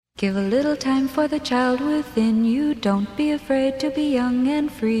Give a little time for the child within you. Don't be afraid to be young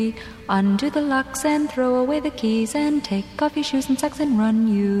and free. Undo the locks and throw away the keys and take off your shoes and socks and run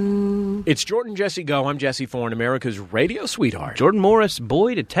you. It's Jordan Jesse Go. I'm Jesse Thorne, America's radio sweetheart. Jordan Morris,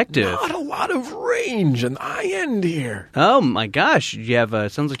 boy detective. Not a lot of range in the high end here. Oh my gosh, you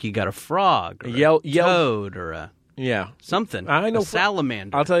have sounds like you got a frog, or a toad, or a something. I know a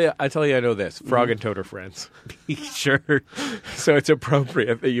salamander. I'll tell you. I know this. Frog and toad are friends. Sure. So it's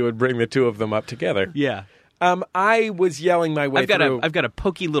appropriate that you would bring the two of them up together. Yeah. I was yelling my way through. I've got a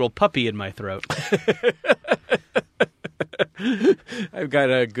pokey little puppy in my throat. I've got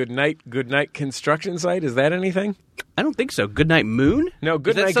a good night construction site. Is that anything? I don't think so. Goodnight Moon? No,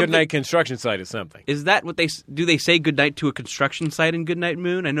 good night construction site is something. Is that what they say goodnight to a construction site in Goodnight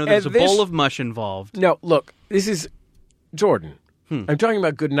Moon? I know there's a bowl of mush involved. No, look, this is Jordan. I'm talking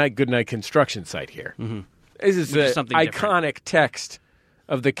about good night construction site here. Mm-hmm. This is the iconic text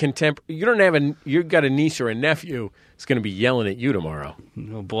of the contemporary. You've got a niece or a nephew that's going to be yelling at you tomorrow.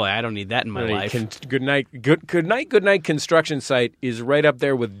 Oh boy, I don't need that in my life. Good night construction site is right up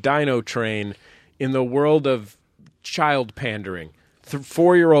there with Dino Train in the world of child pandering,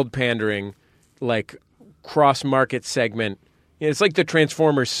 4-year-old pandering, like cross-market segment. It's like the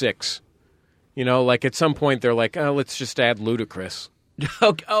Transformers 6. You know, like at some point they're like, oh, let's just add Ludacris.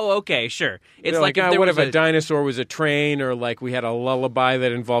 Oh, okay, sure. It's like if a dinosaur was a train, or like we had a lullaby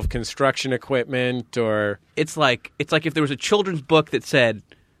that involved construction equipment, or it's like if there was a children's book that said,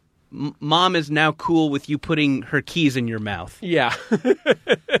 "Mom is now cool with you putting her keys in your mouth." Yeah.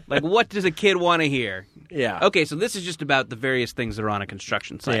 Like, what does a kid want to hear? Yeah. Okay, so this is just about the various things that are on a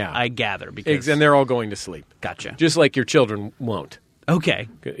construction site. Yeah. I gather because and they're all going to sleep. Gotcha. Just like your children won't. Okay.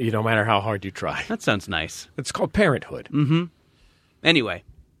 No matter how hard you try. That sounds nice. It's called parenthood. Mm-hmm. Anyway,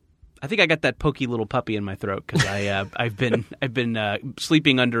 I think I got that pokey little puppy in my throat because I've been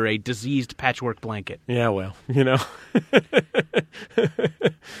sleeping under a diseased patchwork blanket. Yeah, well, you know,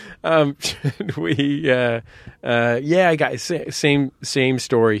 I got same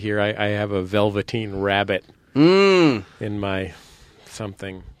story here. I have a velveteen rabbit in my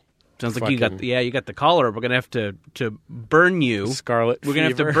something. Sounds like you got the collar. We're gonna have to burn you. Scarlet We're gonna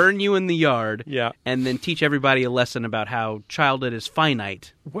have to burn you in the yard. Yeah. And then teach everybody a lesson about how childhood is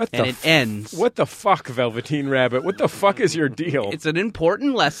finite. It ends. What the fuck, Velveteen Rabbit? What the fuck is your deal? It's an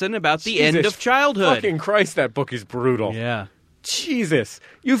important lesson about the end of childhood. Fucking Christ, that book is brutal. Yeah. Jesus.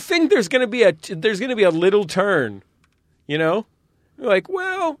 You think there's gonna be a little turn, you know? You're like,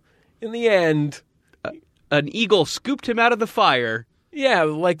 well, in the end, an eagle scooped him out of the fire. Yeah,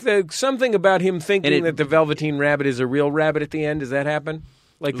 like something about him thinking that the Velveteen Rabbit is a real rabbit at the end. Does that happen?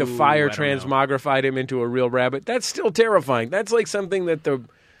 Like the fire transmogrified him into a real rabbit? That's still terrifying. That's like something that the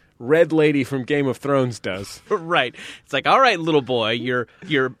Red Lady from Game of Thrones does. Right. It's like, all right, little boy, your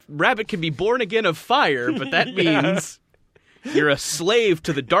rabbit can be born again of fire, but that means you're a slave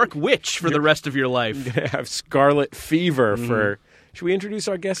to the Dark Witch for the rest of your life. You're going to have scarlet fever for... Should we introduce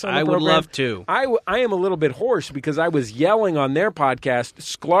our guests on the program? I would love to. I am a little bit hoarse because I was yelling on their podcast,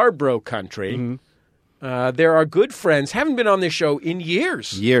 Sklarbro Country. Mm-hmm. They're our good friends. Haven't been on this show in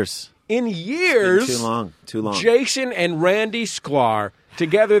years. In years. It's been too long. Jason and Randy Sklar.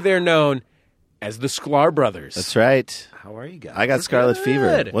 Together they're known as the Sklar Brothers. That's right. How are you guys? I got Scarlet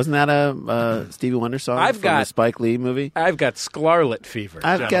Fever. Wasn't that a Stevie Wonder song from the Spike Lee movie? I've got Scarlet Fever.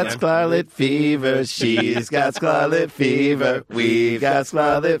 I've got Scarlet Fever. She's got Scarlet Fever. We've got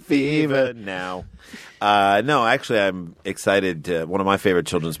Scarlet Fever now. No, actually, I'm excited. One of my favorite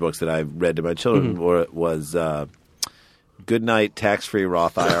children's books that I've read to my children was Goodnight Tax-Free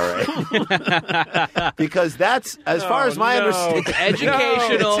Roth IRA. Because that's, as far as my understanding...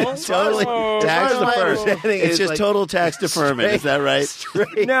 Educational. It's totally tax deferred. It's just total tax deferment. Is that right?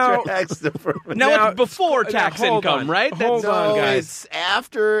 Straight tax deferment. Now it's before tax income, right? Hold on, guys. It's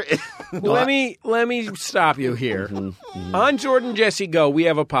after... Let me stop you here. On Jordan Jesse Go, we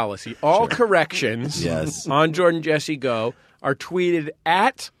have a policy. All corrections on Jordan Jesse Go are tweeted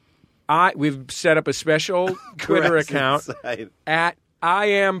at... We've set up a special Twitter account at I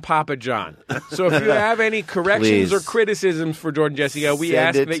am Papa John. So if you have any corrections or criticisms for Jordan Jesse Go, we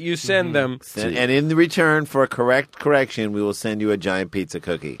ask that you send them. And in the return for a correct correction, we will send you a giant pizza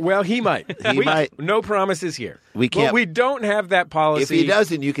cookie. Well, he might. He might. No promises here. We can't. But we don't have that policy. If he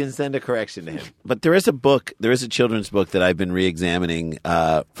doesn't, you can send a correction to him. But there is a children's book that I've been re-examining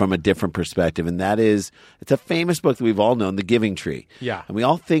from a different perspective, and that is, it's a famous book that we've all known, The Giving Tree. Yeah. And we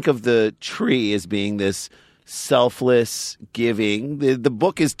all think of the tree as being this selfless giving. The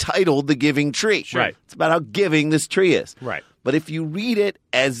book is titled The Giving Tree. Right. It's about how giving this tree is. Right. But if you read it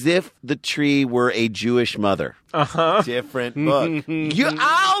as if the tree were a Jewish mother, Different book.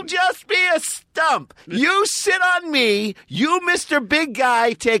 I'll just be a stump. You sit on me. You, Mr. Big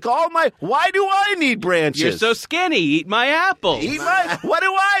Guy, take all my... Why do I need branches? You're so skinny. Eat my apples. What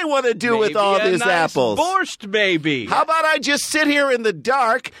do I want to do with all these apples? Borscht, maybe. How about I just sit here in the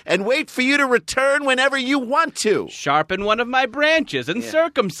dark and wait for you to return whenever you want to? Sharpen one of my branches and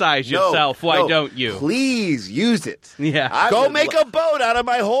circumcise yourself. Why don't you? Please use it. Yeah. Go make a boat out of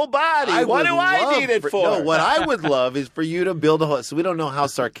my whole body. What do I need it for? No, what I would love is for you to build a whole... So we don't know how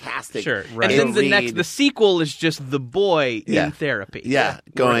sarcastic. Sure. Right. And then the sequel is just the boy in therapy. Yeah.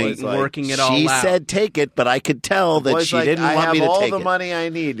 Working it all out. She said take it, but I could tell that she didn't want me to take it. I have all the money I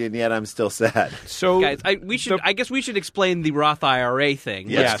need, and yet I'm still sad. So, guys, I guess we should explain the Roth IRA thing.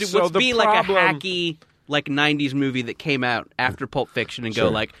 Yeah. Let's be like a hacky, like 90s movie that came out after Pulp Fiction and go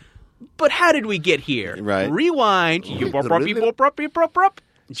like, but how did we get here? Right. Rewind.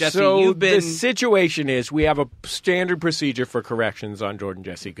 Jesse, so the situation is we have a standard procedure for corrections on Jordan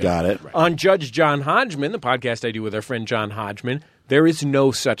Jesse Go. Got it. Right. On Judge John Hodgman, the podcast I do with our friend John Hodgman, there is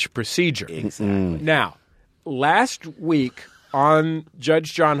no such procedure. Exactly. Now, last week on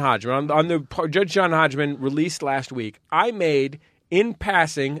Judge John Hodgman, on the Judge John Hodgman released last week, I made, in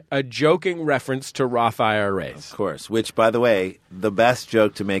passing, a joking reference to Roth IRAs. Of course, which, by the way, the best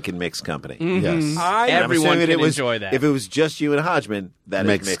joke to make in mixed company. Mm-hmm. Yes. Everyone can enjoy that. If it was just you and Hodgman, that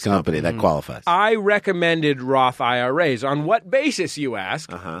is mixed company. That qualifies. I recommended Roth IRAs. On what basis, you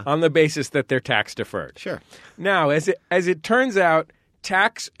ask? On the basis that they're tax deferred. Sure. Now, as it turns out,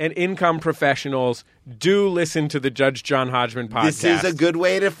 tax and income professionals do listen to the Judge John Hodgman podcast. This is a good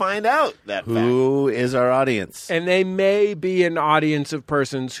way to find out that who is our audience. And they may be an audience of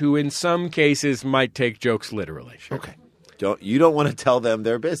persons who in some cases might take jokes literally. Okay. You don't want to tell them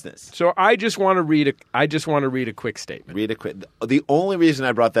their business. So I just want to read a quick statement. The only reason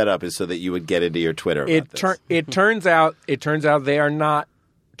I brought that up is so that you would get into your Twitter about this. It turns out they are not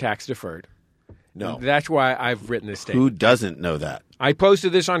tax deferred. No. That's why I've written this statement. Who doesn't know that? I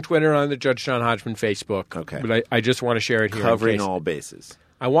posted this on Twitter on the Judge John Hodgman Facebook. Okay. But I just want to share it here. Covering all bases.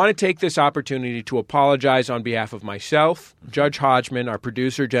 I want to take this opportunity to apologize on behalf of myself, Judge Hodgman, our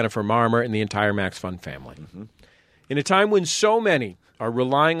producer, Jennifer Marmer, and the entire Max Fun family. Mm-hmm. In a time when so many are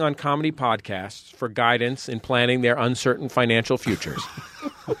relying on comedy podcasts for guidance in planning their uncertain financial futures,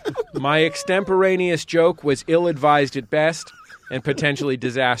 my extemporaneous joke was ill-advised at best and potentially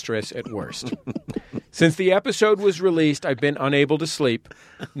disastrous at worst. Since the episode was released, I've been unable to sleep,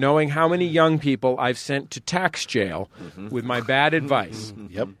 knowing how many young people I've sent to tax jail with my bad advice.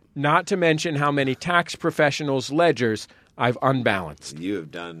 Yep. Not to mention how many tax professionals' ledgers I've unbalanced. You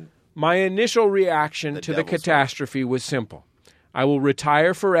have done... My initial reaction to the catastrophe was simple. I will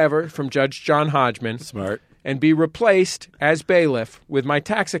retire forever from Judge John Hodgman. Smart. And be replaced as bailiff with my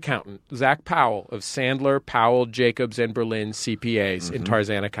tax accountant, Zach Powell of Sandler, Powell, Jacobs, and Berlin CPAs in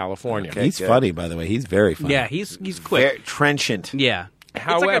Tarzana, California. Okay, he's funny, by the way. He's very funny. Yeah, he's quick. Very trenchant. Yeah.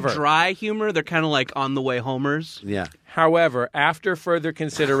 However, it's like a dry humor. They're kind of like on the way homers. Yeah. However, after further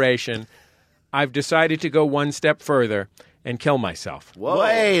consideration, I've decided to go one step further and kill myself. Whoa.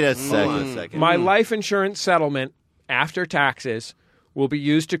 Wait a second. My life insurance settlement, after taxes, will be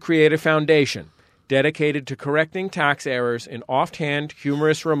used to create a foundation dedicated to correcting tax errors in offhand,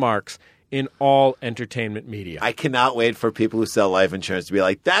 humorous remarks in all entertainment media. I cannot wait for people who sell life insurance to be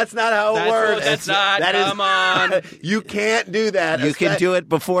like, that's not how it works. Come on. You can't do that. You can do it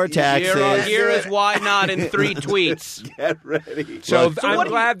before taxes. Here is why not in 3 tweets. Get ready. So I'm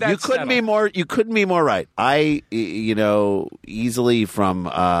glad that you couldn't be more. You couldn't be more right. I, easily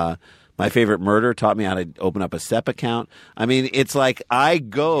from my favorite murder taught me how to open up a SEP account. I mean, it's like I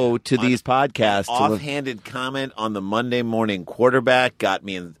go to these podcasts. Offhanded comment on the Monday morning quarterback got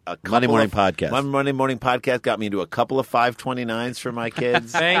me in a couple Monday morning podcast. Monday morning podcast got me into a couple of 529s for my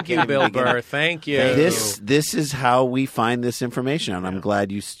kids. Thank you, Bill Burr. Thank you. This is how we find this information, and I'm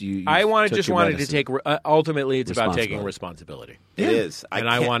glad you I wanted to take. Ultimately, it's about taking responsibility. It is,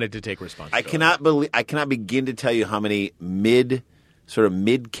 I wanted to take responsibility. I cannot begin to tell you how many mid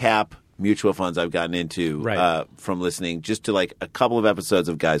cap mutual funds I've gotten into from listening just to like a couple of episodes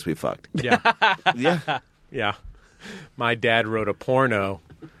of Guys We Fucked. Yeah. Yeah. My dad wrote a porno.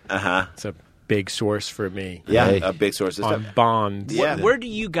 It's a big source for me. Yeah, a big source of on stuff. bonds. Yeah. Where do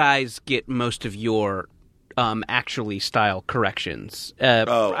you guys get most of your actually style corrections?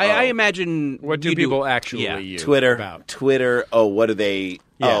 I imagine. What do people actually use? Twitter. Oh, what do they?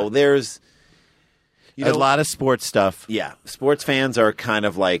 Yeah. Oh, there's. A lot of sports stuff. Yeah, sports fans are kind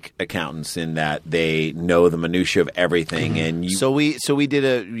of like accountants in that they know the minutia of everything. And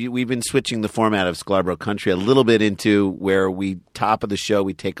we've been switching the format of Scarborough Country a little bit into where top of the show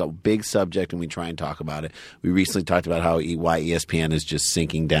we take a big subject and we try and talk about it. We recently talked about why ESPN is just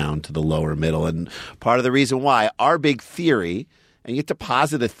sinking down to the lower middle, and part of the reason why our big theory, and you have to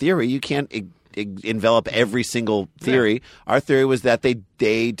posit a theory, you can't envelop every single theory. Yeah. Our theory was that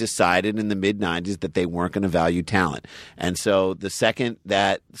they decided in the mid-'90s that they weren't going to value talent. And so the second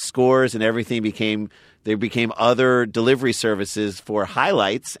that scores and everything became other delivery services for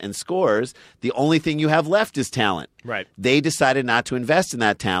highlights and scores, the only thing you have left is talent. Right. They decided not to invest in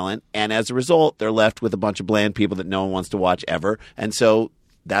that talent, and as a result, they're left with a bunch of bland people that no one wants to watch ever. And so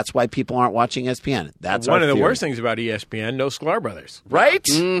that's why people aren't watching ESPN. That's one of the worst things about ESPN. No Sklar brothers, right?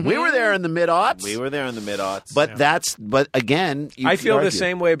 Mm-hmm. We were there in the mid-aughts. But again, I feel the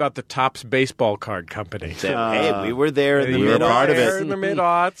same way about the Topps baseball card company. Hey, we were there in the mid-aughts. Part of it in the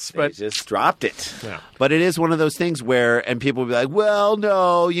mid-aughts, but they just dropped it. Yeah. But it is one of those things where, and people will be like, "Well,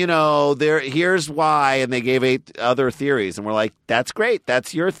 no, here's why," and they gave 8 other theories, and we're like, "That's great.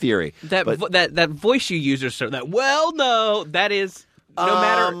 That's your theory." That voice you use, or that that is. No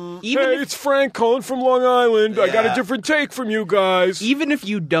matter, it's Frank calling from Long Island. Yeah. I got a different take from you guys. Even if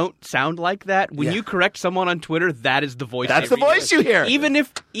you don't sound like that, when you correct someone on Twitter, that is the voice. That's the voice you hear. Even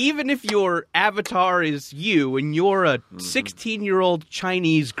if your avatar is you and you're a 16-year-old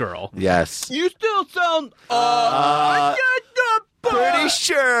Chinese girl, yes, you still sound. Pretty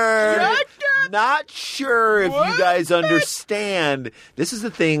sure. Not sure if you guys understand. This is the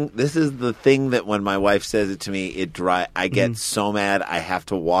thing that when my wife says it to me, I get so mad I have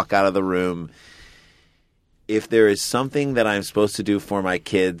to walk out of the room. If there is something that I'm supposed to do for my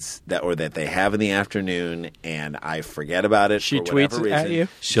kids that they have in the afternoon and I forget about it, she for tweets whatever reason, at you.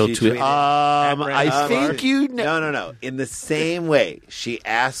 She'll tweet. I think you know. No. In the same way, she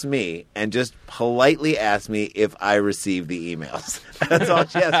asked me and just politely asked me if I received the emails. That's all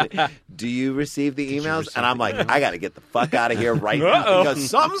she asked me. Do you receive the emails? And I'm like, I got to get the fuck out of here right now because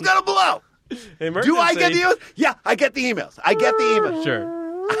something's gonna blow. Emergency. Do I get the emails? Yeah, I get the emails. Sure.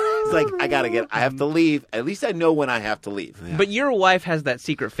 It's like, I have to leave. At least I know when I have to leave. Yeah. But your wife has that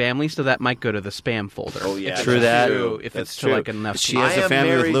secret family, so that might go to the spam folder. Oh, yeah. True that. If that's it's true. to like enough. She has a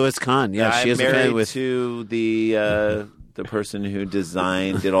family with Louis Kahn. Yeah, she has a family with to the person who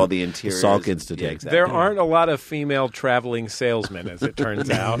did all the interiors. Salk Institute. Yeah, exactly. There aren't a lot of female traveling salesmen, as it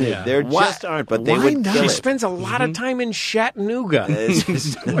turns out. There just aren't, but they would She spends a lot of time in Chattanooga.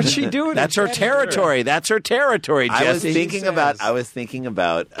 What's she doing? That's her territory. That's her territory, Jesse. I was thinking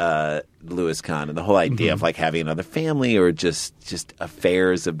about Louis Kahn and the whole idea of like having another family or just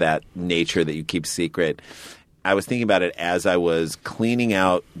affairs of that nature that you keep secret. I was thinking about it as I was cleaning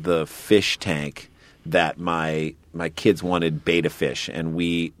out the fish tank that my kids wanted betta fish, and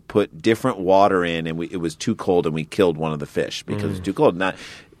we put different water in, and it was too cold, and we killed one of the fish because it was too cold.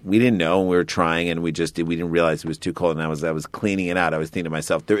 We didn't know, and we were trying, and we didn't realize it was too cold. And I was cleaning it out. I was thinking to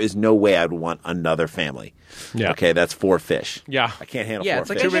myself, there is no way I'd want another family. Yeah. Okay, that's 4 fish. Yeah, I can't handle 4 it's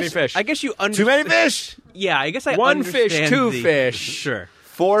fish. like Too many fish. I guess you Too many fish. Yeah, I guess I One understand fish, 2 fish. Sure.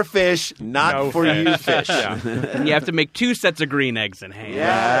 4 fish, not No for fish. you fish. And you have to make 2 sets of green eggs and ham.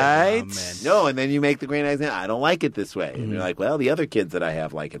 Right? Oh, man. No, and then you make the green eggs. I don't like it this way. And you're like, well, the other kids that I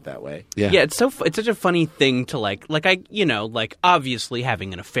have like it that way. Yeah, it's such a funny thing to like obviously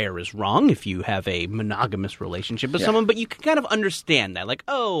having an affair is wrong if you have a monogamous relationship with someone, but you can kind of understand that. Like,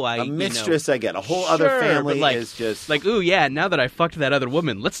 a mistress, I get. A whole other family is just like, ooh, yeah, now that I fucked that other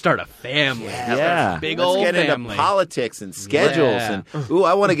woman, let's start a family. Yeah. Big Let's old get family. into politics and schedules and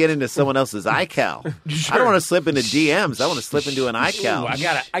I want to get into someone else's iCal. I don't want to slip into DMs. I want to slip into an iCal.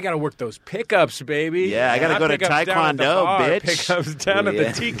 Ooh, I gotta work those pickups, baby. Yeah, I gotta go to Pickups down at the Taekwondo, bar, bitch. Pickups down at the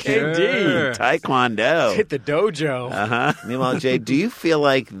TKD. Sure. Taekwondo. Hit the dojo. Meanwhile, Jay, do you feel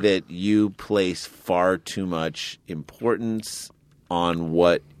like that you place far too much importance on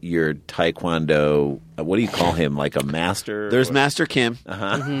what your Taekwondo, what do you call him, like a master? There's Master Kim.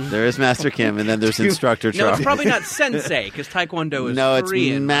 There is Master Kim, and then there's Instructor No, Charles. it's probably not sensei because Taekwondo is No, it's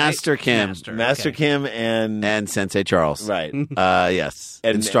Korean, Master right? Kim. Master okay. Kim and Sensei Charles. right. Yes.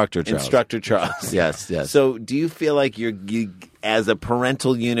 And Instructor Charles. Instructor Charles. Yes. So do you feel like you as a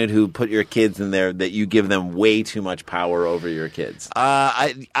parental unit who put your kids in there, that you give them way too much power over your kids?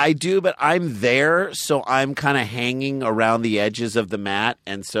 I do, but I'm there, so I'm kind of hanging around the edges of the mat.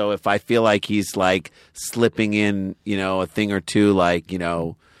 And so if I feel like he's like slipping in, a thing or two, like,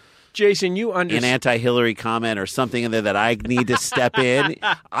 Jason, you an understand. anti-Hillary comment or something in there that I need to step in,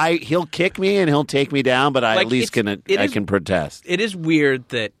 he'll kick me and he'll take me down, but I Like, at least I can protest. It is weird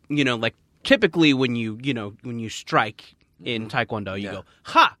that, like, typically when you strike in Taekwondo, you go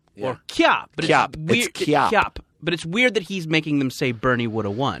ha or kya, but Kyap. it's weird. It's kyap. But it's weird that he's making them say Bernie would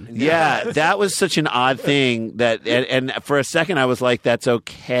have won. Yeah, that was such an odd thing that, and for a second I was like, that's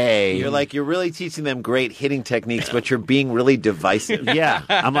okay. You're really teaching them great hitting techniques, but you're being really divisive. Yeah.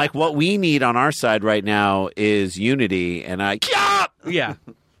 I'm like, what we need on our side right now is unity, and Yeah.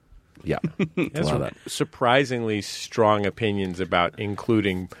 Yeah. He has surprisingly strong opinions about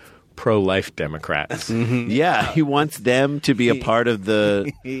including pro-life Democrats. Yeah, he wants them to be a part of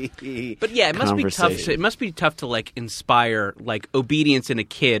the But yeah, it must be tough. Conversation. It must be tough to like inspire like obedience in a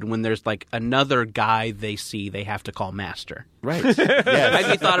kid when there's like another guy they see they have to call master. right. Yes.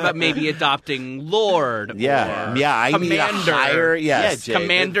 Have you thought about maybe adopting Lord? Yeah, or yeah. I need a Commander? higher. Yes. Jay,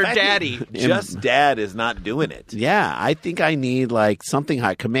 Commander in fact, Daddy. Just Dad is not doing it. Yeah, I think I need like something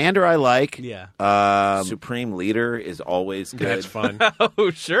high. Commander, I like. Yeah. Supreme Leader is always good. That's fun. Oh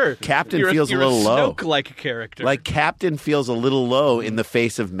sure. Captain You're feels a little low. Snoke-like character. Like Captain feels a little low in the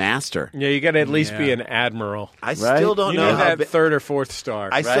face of Master. Yeah, you got to at least be an admiral. I still don't You know need how that third or fourth star.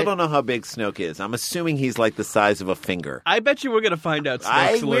 I still don't know how big Snoke is. I'm assuming he's like the size of a finger. I bet you we're gonna find out.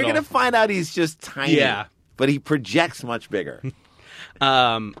 Snoke's We're little. going to find out he's just tiny. Yeah. But he projects much bigger.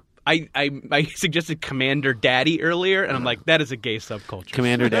 I suggested Commander Daddy earlier, and I'm like, that is a gay subculture.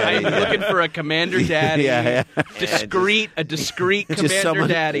 Commander Daddy. I'm looking for a Commander Daddy. Yeah. A discreet Commander someone-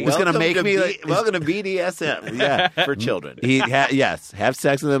 Daddy. It's gonna make me welcome to BDSM. Yeah. For children. Yes, have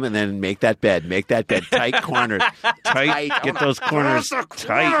sex with him and then make that bed tight corners, tight. Get those corners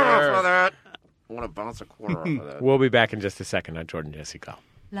tight. I want to bounce a quarter off of that. We'll be back in just a second on Jordan Jesse Go.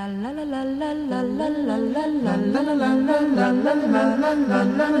 La la la la la la la la la la.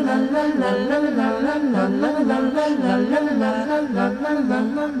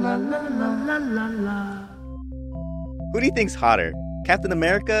 Who do you think's hotter, Captain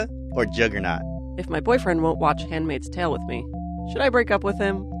America or Juggernaut? If my boyfriend won't watch Handmaid's Tale with me, should I break up with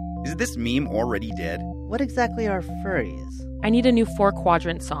him? Is this meme already dead? What exactly are furries? I need a new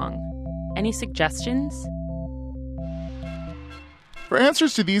 4-quadrant song. Any suggestions? For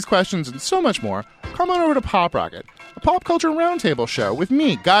answers to these questions and so much more, come on over to Pop Rocket, a pop culture roundtable show with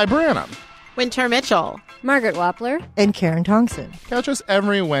me, Guy Branum. Winter Mitchell. Margaret Wappler. And Karen Tongson. Catch us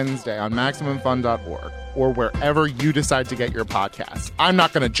every Wednesday on MaximumFun.org or wherever you decide to get your podcasts. I'm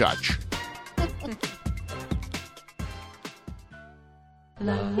not going to judge.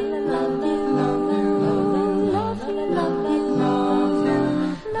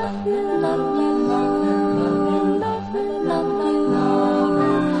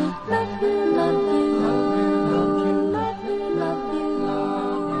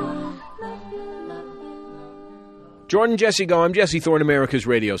 Jordan Jesse Go. I'm Jesse Thorne, America's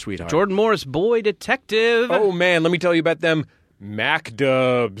radio sweetheart. Jordan Morris, boy detective. Oh, man, let me tell you about them Mac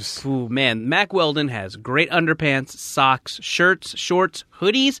Dubs. Ooh, man, Mack Weldon has great underpants, socks, shirts, shorts,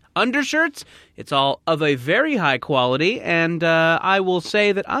 hoodies, undershirts. It's all of a very high quality, and I will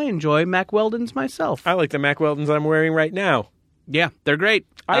say that I enjoy Mack Weldon's myself. I like the Mac Weldons I'm wearing right now. Yeah, they're great.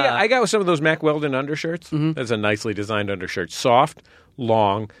 I got some of those Mac Weldon undershirts. That's a nicely designed undershirt. Soft,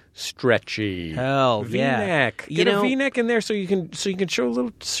 long, stretchy. Hell, yeah. V-neck. You Get a know- V-neck in there so you can show a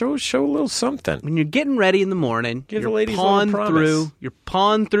little show a little something. When you're getting ready in the morning, Give the you're ladies a little promise.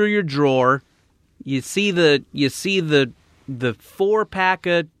 pawing through your drawer. You see the 4-pack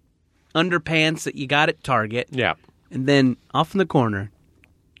of underpants that you got at Target. Yeah. And then off in the corner,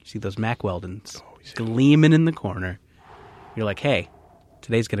 you see those Mack Weldons gleaming in the corner. You're like, hey,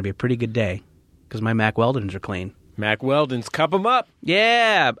 today's going to be a pretty good day because my Mack Weldons are clean. Mac Weldon's, cup them up.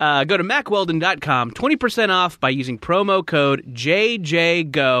 Yeah. Go to MackWeldon.com. 20% off by using promo code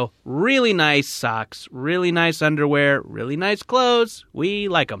JJGO. Really nice socks, really nice underwear, really nice clothes. We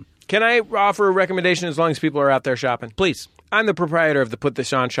like them. Can I offer a recommendation as long as people are out there shopping? Please. I'm the proprietor of the Put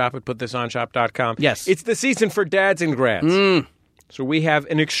This On Shop at PutThisOnShop.com. Yes. It's the season for dads and grads. So we have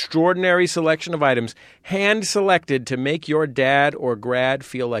an extraordinary selection of items hand-selected to make your dad or grad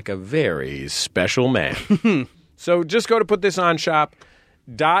feel like a very special man. So just go to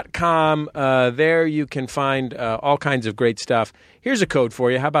PutThisOnShop.com. There you can find all kinds of great stuff. Here's a code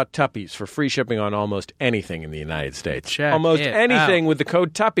for you. How about Tuppies for free shipping on almost anything in the United States? Check almost it anything out. with the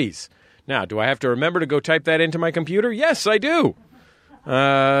code Tuppies. Now, do I have to remember to go type that into my computer? Yes, I do.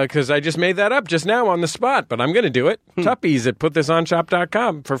 Because I just made that up just now on the spot, but I'm going to do it. Tuppies at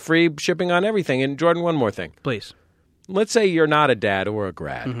PutThisOnShop.com for free shipping on everything. And Jordan, one more thing. Please. Let's say you're not a dad or a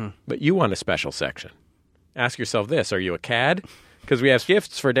grad, but you want a special section. Ask yourself this. Are you a cad? because we have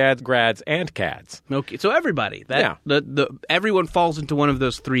gifts for dads, grads, and cats. Okay, so everybody. Everyone falls into one of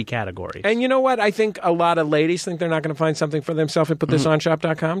those three categories. And you know what? I think a lot of ladies think they're not going to find something for themselves and put this on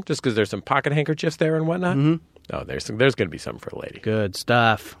shop.com just because there's some pocket handkerchiefs there and whatnot. Oh, there's going to be something for a lady. Good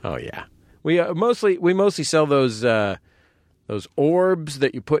stuff. Oh, yeah. We mostly sell those orbs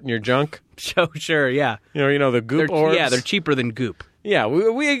that you put in your junk. Oh, sure, yeah. You know the goop orbs. Yeah, they're cheaper than goop. Yeah,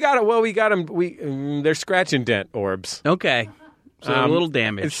 we got it. Well, we got them. They're scratch and dent orbs. Okay, so a little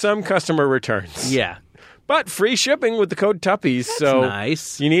damage. Some customer returns. Yeah, but free shipping with the code Tuppies. That's so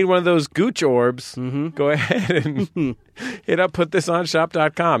nice. You need one of those Gooch orbs. Go ahead and hit up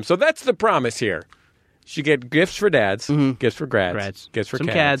putthisonshop.com. So that's the promise here. You get gifts for dads, gifts for grads, gifts for some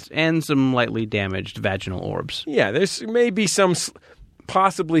cats, and some lightly damaged vaginal orbs. Yeah, there's maybe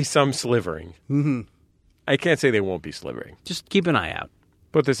possibly some slivering. I can't say they won't be slivering. Just keep an eye out.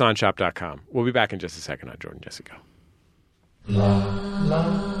 Putthisonshop.com. We'll be back in just a second on Jordan Jesse Go.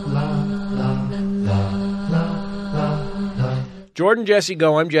 Jordan Jesse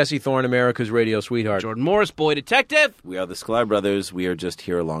Go. I'm Jesse Thorne, America's radio sweetheart. Jordan Morris, boy detective. We are the Sklar Brothers. We are just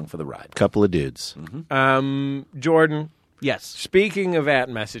here along for the ride. Couple of dudes. Jordan. Yes. Speaking of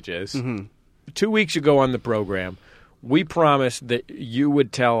messages, 2 weeks ago on the program, we promised that you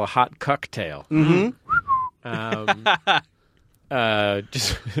would tell a hot cocktail.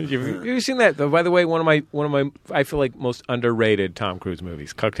 Just have you seen that? By the way, one of my I feel like most underrated Tom Cruise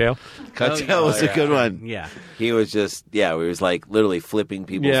movies, Cocktail. Cocktail was a good one. Yeah, he was just he was like literally flipping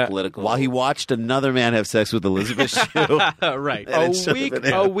people's political. While he watched another man have sex with Elizabeth Shue. Right.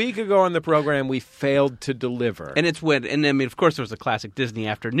 A week ago on the program, we failed to deliver, and of course, there was a classic Disney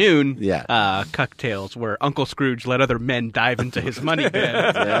afternoon. Cocktails where Uncle Scrooge let other men dive into his money bin,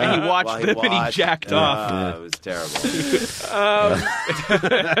 and he watched them and he jacked off. It was terrible.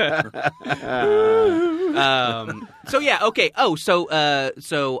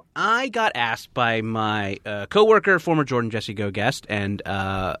 So I got asked by my coworker, former Jordan Jesse Go guest, and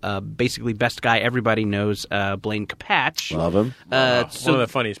basically best guy everybody knows, Blaine Capatch. Love him. One of the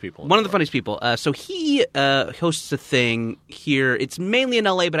funniest people. One of the funniest people. So he hosts a thing here. It's mainly in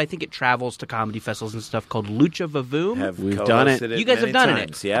LA, but I think it travels to comedy festivals and stuff called Lucha Vavoom. We've done it. You guys have done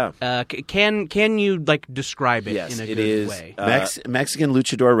it. Yeah. Can you describe it in a good way? Mexican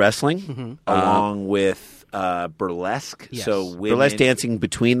luchador wrestling, along with burlesque. Yes. So women, burlesque dancing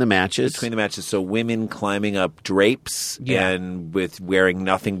between the matches. So women climbing up drapes and with wearing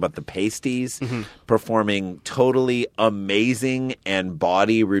nothing but the pasties, performing totally amazing and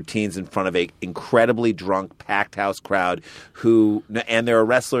body routines in front of a incredibly drunk, packed house crowd. And there are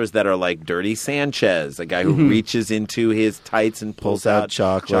wrestlers that are like Dirty Sanchez, a guy who reaches into his tights and pulls out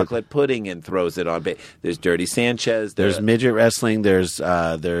chocolate pudding and throws it on. There's Dirty Sanchez. There's midget wrestling. There's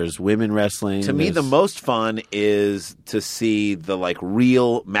women wrestling. To me, the most fun is to see the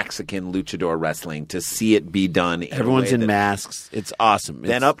real Mexican luchador wrestling, to see it be done. Everyone's in masks. It's awesome.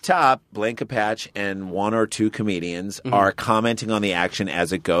 Then up top, Blaine Capatch and one or two comedians are commenting on the action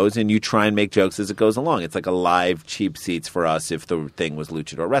as it goes, and you try and make jokes as it goes along. It's like a live cheap seats for us if the thing was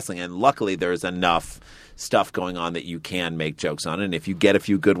luchador wrestling. And luckily, there's enough stuff going on that you can make jokes on. And if you get a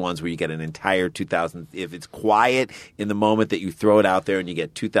few good ones where you get an entire 2,000, if it's quiet in the moment that you throw it out there and you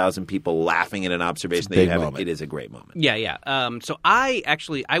get 2,000 people laughing at an observation that you have, it is a great moment. Yeah. So I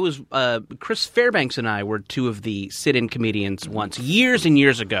was Chris Fairbanks and I were two of the sit-in comedians once years and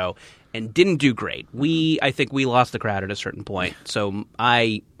years ago and didn't do great. I think we lost the crowd at a certain point. So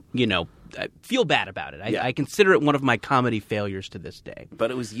I feel bad about it. I consider it one of my comedy failures to this day.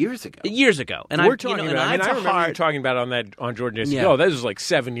 But it was years ago. And we're talking about. I remember you talking about on Jordan Jesse Go. That was like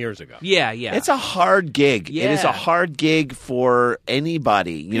 7 years ago. Yeah. It's a hard gig. Yeah. It is a hard gig for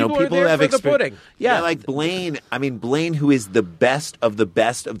anybody. People who have experience. The pudding. Yeah, like Blaine. I mean, Blaine, who is the best of the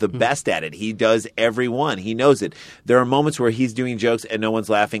best of the best at it. He does every one. He knows it. There are moments where he's doing jokes and no one's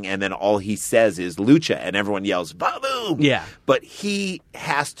laughing, and then all he says is lucha, and everyone yells "Ba-boom!" Yeah. But he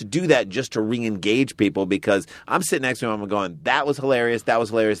has to do that just to re-engage people, because I'm sitting next to him, I'm going, that was hilarious, that was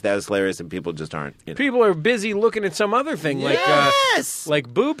hilarious, that was hilarious, and people just aren't. People are busy looking at some other thing,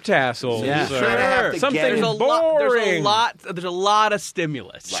 like boob tassels. Yeah. Something there's boring. There's a lot of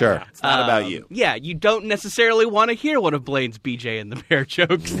stimulus. Sure. It's not about you. Yeah, you don't necessarily want to hear one of Blaine's BJ and the Bear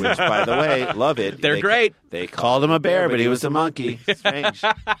jokes. Which, by the way, love it. They're great. They called him a bear, but he was a monkey. Strange.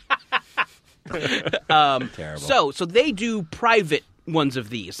 Terrible. So they do private ones of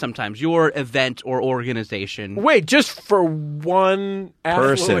these sometimes, your event or organization. Wait, just for one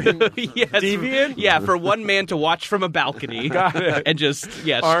person. Deviant? Yeah, for one man to watch from a balcony. Got it. And just,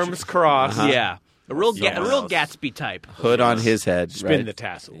 arms crossed. Yeah. A real Gatsby type. Hood on his head. Spin the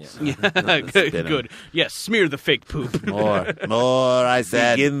tassels. Yeah. Good. Yes, smear the fake poop. More, I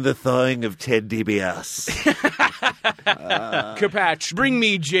said. Begin the thawing of Ted DiBiase. Capatch, Bring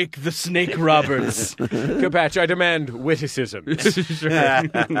me Jake the Snake Roberts. Capatch, I demand witticism.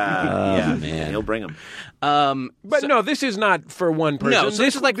 Yeah, man. He'll bring them. But no, this is not for one person. No, so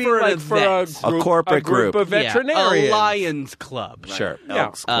this is would like be for an like for a, event. group, A corporate group group. of veterinarians. A Lions Club. Sure.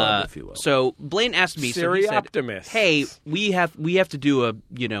 Elks Club, if you will. So Blaine asked me, so he said, Serioptimists. "Hey, we have to do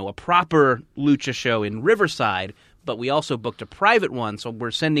a proper lucha show in Riverside, but we also booked a private one, so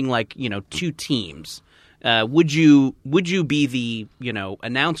we're sending 2 teams. Would you be the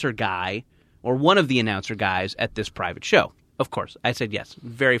announcer guy or one of the announcer guys at this private show?" Of course, I said yes.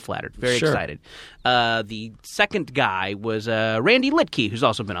 Very flattered, very excited. The second guy was Randy Litke, who's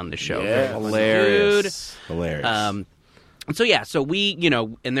also been on this show. Yeah, Hilarious. Hilarious. So we,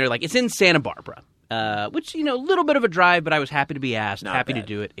 and they're like, it's in Santa Barbara, which, a little bit of a drive, but I was happy to be asked, happy to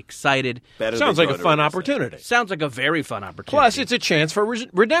do it, excited. Better Sounds than like a go to fun Riverside. opportunity. Sounds like a very fun opportunity. Plus, it's a chance for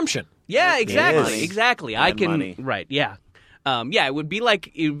redemption. yeah, exactly, Yes. exactly. And I can, money. right, yeah. It would be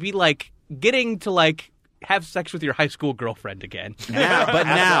like getting to have sex with your high school girlfriend again.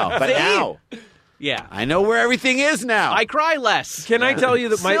 Now. Yeah. I know where everything is now. I cry less. Can I tell you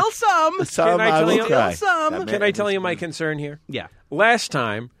that my Still some. Some Can I I tell will you- cry. Some. Can I tell you my concern here? Yeah. Last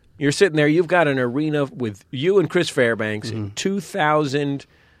time you're sitting there, you've got an arena with you and Chris Fairbanks and 2,000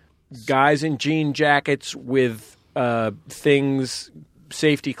 guys in jean jackets with things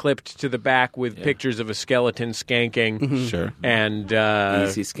safety clipped to the back with pictures of a skeleton skanking. Sure. And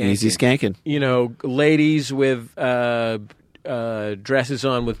Easy skanking. Easy skanking. ladies with dresses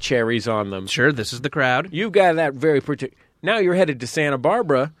on with cherries on them. Sure, this is the crowd. You've got that very particular. Now you're headed to Santa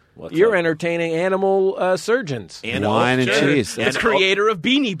Barbara. You're up? entertaining animal surgeons. And Wine and cheese. The creator of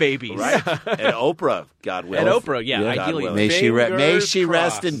Beanie Babies. Right. And Oprah, God willing. And Oprah, yeah, God ideally. willing. May she Fingers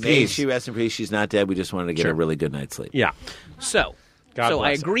rest in crossed. May peace. she rest in peace. She's not dead. We just wanted to get a really good night's sleep. Yeah. So God I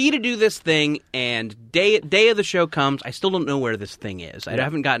bless her. agree to do this thing, and day of the show comes. I still don't know where this thing is. I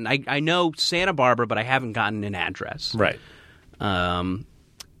haven't gotten. I know Santa Barbara, but I haven't gotten an address. Right. And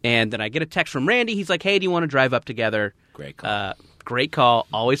then I get a text from Randy. He's like, "Hey, do you want to drive up together?" Great call. Great call.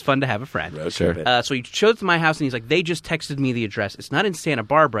 Always fun to have a friend. Road trip it. So he shows to my house, and he's like, "They just texted me the address. It's not in Santa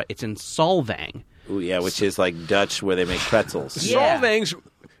Barbara. It's in Solvang." Ooh, yeah, which is like Dutch where they make pretzels. Yeah. Solvang's.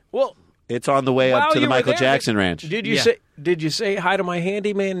 Well, It's on the way while up to you the were Michael there, Jackson Ranch. Did you Yeah. say hi to my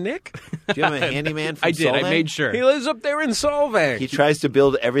handyman Nick? Do you have a handyman from I did. I Solvang? made sure. He lives up there in Solvang. He tries to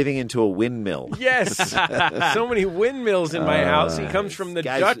build everything into a windmill. Yes. So many windmills in my house. He comes from the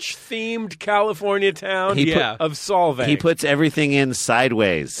Guys- Dutch-themed California town He put- of Solvang. He puts everything in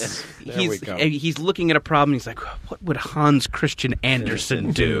sideways. we go. He's looking at a problem. He's like, "What would Hans Christian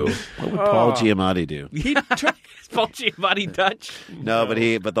Andersen do?" What would Paul Giamatti do? He took Is Paul Giamatti Dutch? No,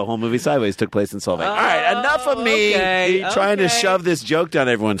 but the whole movie Sideways took place in Solvang. All right, enough of me trying to shove this joke down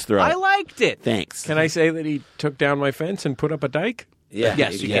everyone's throat. I liked it. Thanks. Can I say that he took down my fence and put up a dike? Yeah.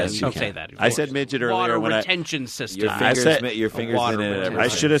 Yes, you Yes, can. you Don't can. say that. I said midget earlier Water when retention system. Your fingers, said- your fingers water in it. retention. I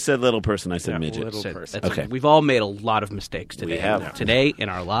should have said little person. I said midget. little Said- person. that's Okay. We've all made a lot of mistakes today. We have. Today in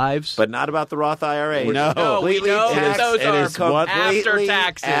our lives. But not about the Roth IRA. No. we Completely know different. those it are is what- after completely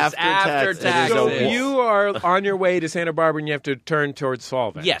taxes. after After taxes. taxes. So It is a you are on your way to Santa Barbara and you have to turn towards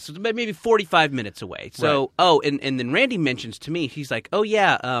Solvang. Yes, it's maybe 45 minutes away. So, and then Randy mentions to me, he's like, "Oh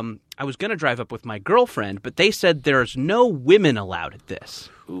yeah, I was going to drive up with my girlfriend, but they said there's no women allowed at this."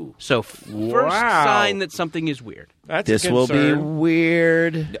 Ooh. So first Wow. sign that something is weird. That's This a will be concern.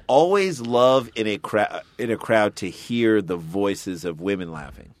 weird. Always love in a crowd to hear the voices of women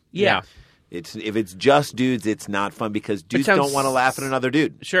laughing. Yeah. If it's just dudes, it's not fun because dudes sounds- don't want to laugh at another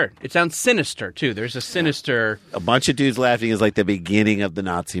dude. Sure. It sounds sinister too. There's a sinister A bunch of dudes laughing is like the beginning of the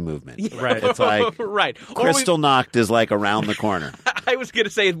Nazi movement. Right. It's like right. Or Crystal Knocked is like around the corner. I was going to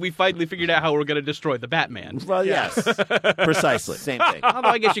say we finally figured out how we're going to destroy the Batman. Well, yes, precisely. Same thing. Although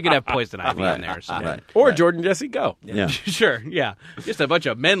I guess you could have Poison Ivy in there or something. Right. Or Jordan Jesse Go. Yeah. Sure, yeah. Just a bunch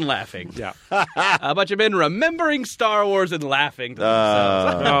of men laughing. Yeah. A bunch of men remembering Star Wars and laughing to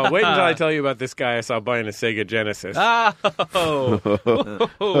themselves. Oh, wait until I tell you about this guy I saw buying a Sega Genesis.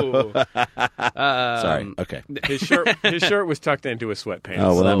 Sorry. Okay. His shirt was tucked into a sweatpants.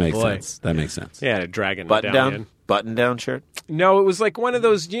 Oh well, that makes boy. sense. That makes sense. He had a dragon Button down. medallion. button-down shirt? No, it was like one of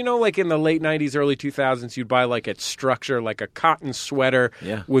those, like in the late 90s, early 2000s, you'd buy like at Structure, like a cotton sweater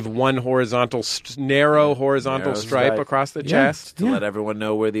with one narrow horizontal stripe across the chest. To let everyone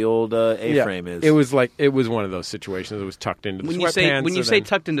know where the old A-frame is. It was one of those situations. It was tucked into the sweatpants. When you say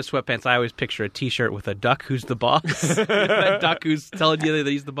tucked into sweatpants, I always picture a T-shirt with a duck who's the boss. That duck who's telling you that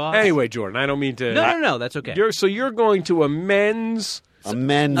he's the boss. Anyway, Jordan, I don't mean to... No, that's okay. You're going to a men's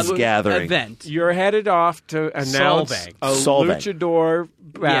gathering event. You're headed off to announce a luchador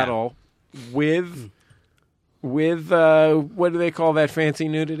battle with what do they call that fancy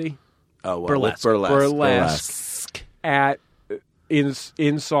nudity? Oh, burlesque. Burlesque at in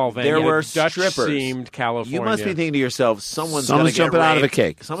Solvang. There were Dutch strippers. Themed California. You must be thinking to yourself, someone's jumping out of a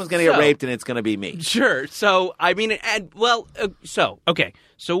cake. Someone's going to get raped, and it's going to be me. Sure. So I mean, okay.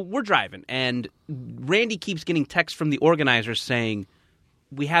 So we're driving, and Randy keeps getting texts from the organizers saying,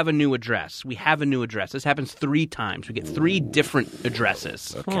 we have a new address. We have a new address. This happens 3 times. We get 3 different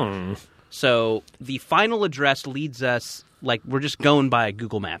addresses. Okay. So the final address leads us, like, we're just going by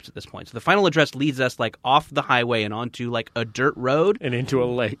Google Maps at this point. So the final address leads us, like, off the highway and onto, like, a dirt road. And into a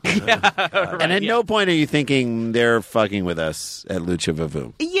lake. And at no point are you thinking they're fucking with us at Lucha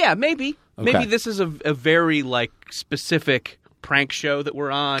Vavoom. Yeah, maybe. Okay. Maybe this is a very, like, specific prank show that we're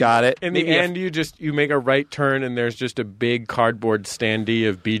on. Got it. In the end, you make a right turn and there's just a big cardboard standee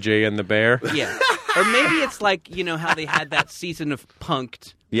of BJ and the Bear. Yeah. Or maybe it's like, how they had that season of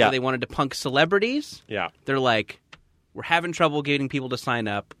Punk'd where they wanted to punk celebrities. Yeah. They're like, we're having trouble getting people to sign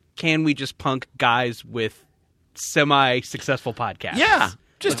up. Can we just punk guys with semi-successful podcasts? Yeah.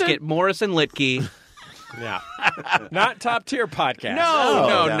 Let's get Morris and Litke. Yeah. Not top tier podcast.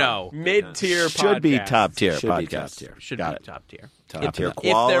 No. Mid-tier podcast. Should be top tier Should be podcast. top tier. Should Got be it. top tier. Top tier If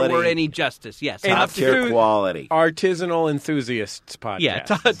quality. there were any justice, yes. And Top tier quality. Artisanal enthusiasts podcast. Yeah,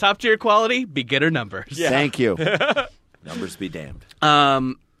 top tier quality, beginner numbers. Yeah. Thank you. Numbers be damned.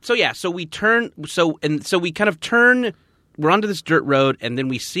 So we turn. So we kind of turn. We're onto this dirt road, and then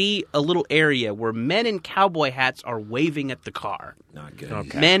we see a little area where men in cowboy hats are waving at the car. Not good.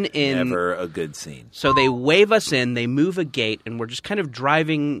 Okay. Men in Never a good scene. So they wave us in. They move a gate, and we're just kind of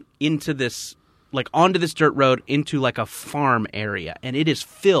driving into this, like onto this dirt road, into like a farm area, and it is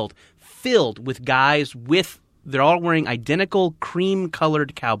filled with guys with. They're all wearing identical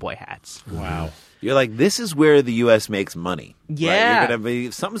cream-colored cowboy hats. Wow. You're like, this is where the U.S. makes money. Yeah.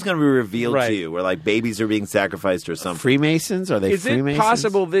 Right? Something's going to be revealed to you where, like, babies are being sacrificed or something. Freemasons? Are they Is Freemasons? it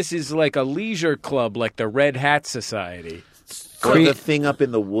possible this is like a leisure club like the Red Hat Society? Or the thing up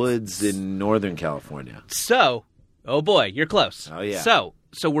in the woods in Northern California. So, oh boy, you're close. Oh, yeah. So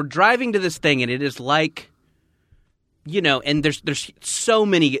we're driving to this thing, and it is like, and there's so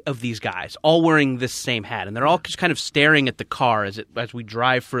many of these guys all wearing this same hat, and they're all just kind of staring at the car as we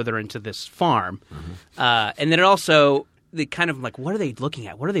drive further into this farm. Mm-hmm. And then they kind of like, what are they looking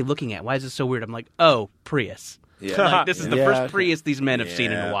at? What are they looking at? Why is this so weird? I'm like, oh, Prius. Yeah. Like, this is the first Prius these men have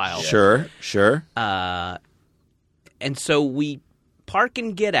seen in a while. Sure. And so we park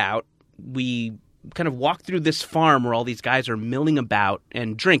and get out. We kind of walk through this farm where all these guys are milling about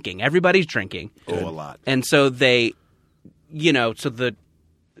and drinking. Everybody's drinking. Oh, a lot. And so the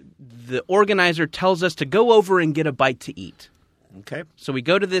organizer tells us to go over and get a bite to eat. Okay. So we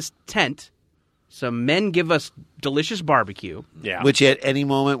go to this tent. Some men give us delicious barbecue. Yeah. Which at any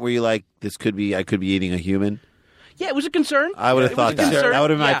moment were you like, I could be eating a human? Yeah, it was a concern. I would have thought that. That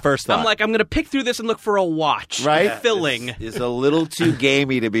would have been my first thought. I'm like, I'm going to pick through this and look for a watch. Right? Filling. It's a little too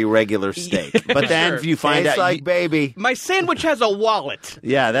gamey to be regular steak. But then if you find Tastes out... like baby. My sandwich has a wallet.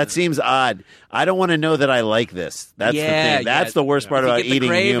 Yeah, that seems odd. I don't want to know that I like this. That's the thing. That's the worst part If you about get the eating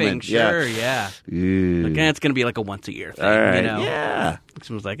craving, human. Sure, yeah. Like, it's going to be like a once a year thing. All right. Yeah.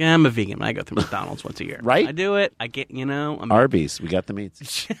 Someone's like, I'm a vegan. I go through McDonald's once a year. Right. I do it. I get, I'm Arby's. We got the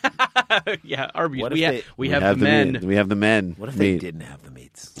meats. yeah, Arby's. What We if have the men. We have the men. What if they didn't have the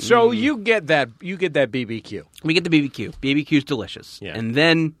meats? So you get that BBQ. We get the BBQ. BBQ's delicious. Yeah. And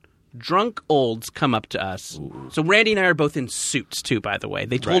then drunk olds come up to us. Ooh. So Randy and I are both in suits too, by the way.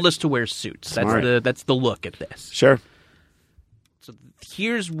 They told us to wear suits. That's the look at this. Sure. So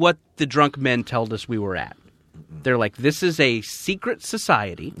here's what the drunk men told us we were at. They're like, this is a secret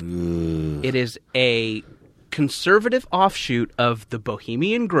society. It is a conservative offshoot of the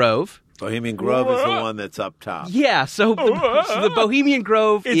Bohemian Grove. Bohemian Grove is the one that's up top. Yeah, so the Bohemian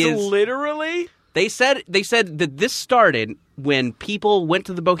Grove is literally. They said that this started when people went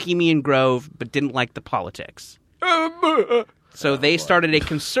to the Bohemian Grove but didn't like the politics. So they started a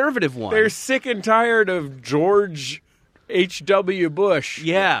conservative one. They're sick and tired of George H.W. Bush.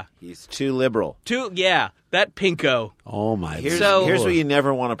 Yeah. He's too liberal. That pinko. Oh, my Here's So- what you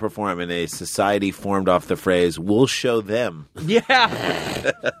never want to perform in a society formed off the phrase, we'll show them.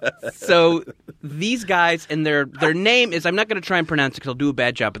 Yeah. So these guys, and their name is, I'm not going to try and pronounce it because I'll do a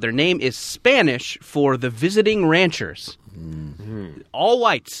bad job, but their name is Spanish for the visiting ranchers. All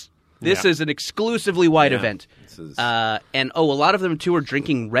whites. This is an exclusively white event. And a lot of them, too, are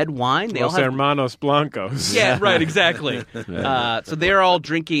drinking red wine. They Los all have Hermanos Blancos. Yeah, right, exactly. So they're all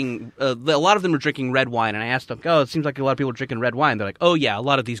drinking, a lot of them are drinking red wine, and I asked them, it seems like a lot of people are drinking red wine. They're like, oh, yeah, a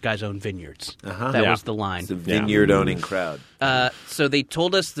lot of these guys own vineyards. That was the line. It's a vineyard-owning crowd. So they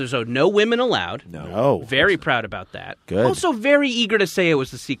told us there's no women allowed. No. Very proud about that. Good. Also very eager to say it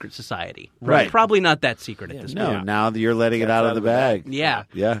was a secret society. Right. Probably not that secret at this point. No, now that you're letting it out of the bag. Yeah.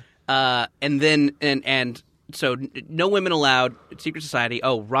 Yeah. And then, and so no women allowed, secret society.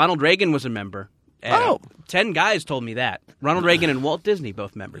 Oh, Ronald Reagan was a member. And 10 guys told me that. Ronald Reagan and Walt Disney,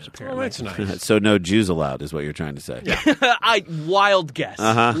 both members, apparently. Oh, that's nice. So no Jews allowed is what you're trying to say. Wild guess.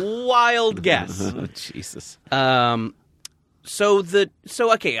 Wild guess. Oh, Jesus. So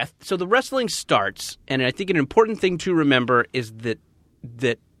the wrestling starts, and I think an important thing to remember is that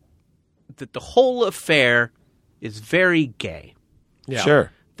the whole affair is very gay. Yeah.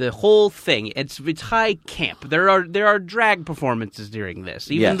 Sure. The whole thing, it's high camp. There are drag performances during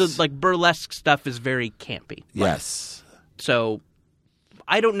this. Even Yes. the burlesque stuff is very campy. Yes. So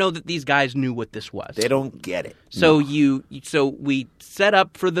I don't know that these guys knew what this was. They don't get it. So we set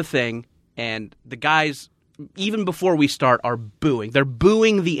up for the thing, and the guys, even before we start, are booing. They're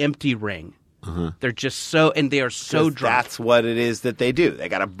booing the empty ring. They're just and they are so drunk. That's what it is that they do. They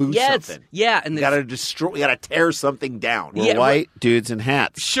got to boo something. Yeah, and Got to destroy. Got to tear something down. We're white dudes in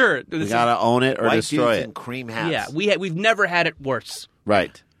hats. Sure, We got to own it or White destroy dudes it. in cream hats. Yeah, we've never had it worse.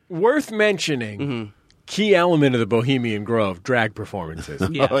 Right. Worth mentioning, key element of the Bohemian Grove, drag performances.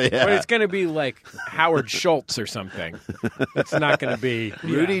 Yeah. Oh, yeah. But it's going to be like Howard Schultz or something. It's not going to be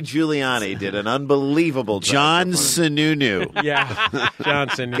Rudy Giuliani did an unbelievable job. John Sununu. Yeah,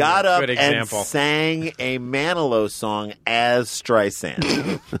 Johnson. Got up good and example. sang a Manilow song as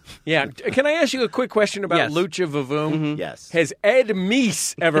Streisand. Yeah, can I ask you a quick question about Yes. Lucha Vavoom? Yes. Has Ed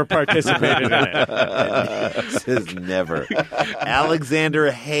Meese ever participated in it? This is never.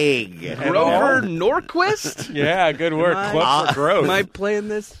 Alexander Haig. Grover Norquist? Yeah, good work. Club for growth. Am I playing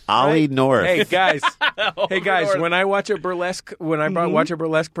this? Ollie North. Hey guys, North. when I watch a burlesque, watch a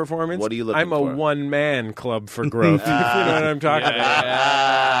burlesque performance, What are you looking I'm a for? one-man club for growth. If you know what I'm talking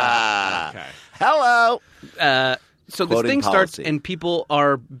about. Okay. Hello. So this Quoting thing starts, policy. and people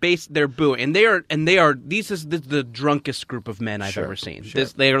are they're booing, and this is the drunkest group of men I've ever seen.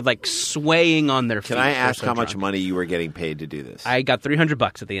 They are like swaying on their feet. Can I They're ask so how much drunk. money you were getting paid to do this? I got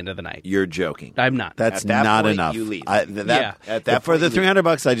 $300 at the end of the night. You're joking. I'm not. That's At that not point, enough. you leave. Yeah. At that For point, the you leave.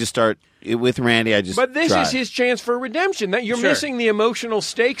 $300, I just start with Randy. I just. But this drive. is his chance for redemption. That you're Sure. missing the emotional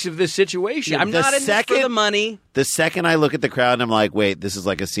stakes of this situation. I'm The not in this for second- the money. The second I look at the crowd and I'm like, wait, this is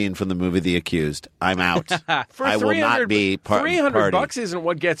like a scene from the movie The Accused. I'm out. For I will not be part $300 isn't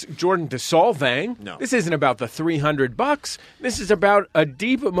what gets Jordan to Solvang. No. This isn't about the $300. This is about a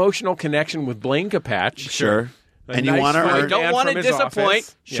deep emotional connection with Blaine Capatch. Sure. A And you nice want to young I earn. don't man wanna from his disappoint.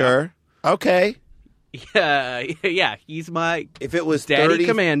 office. Sure. Okay. Yeah, he's my If it was Daddy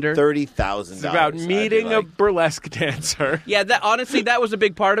Commander. $30,000. It's about meeting a burlesque dancer. Yeah, that was a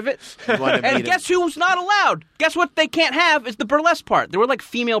big part of it. wanted to And meet guess who's not allowed? Guess what they can't have is the burlesque part. There were like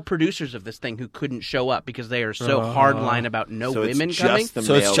female producers of this thing who couldn't show up because they are so hardline about no So it's women just coming. the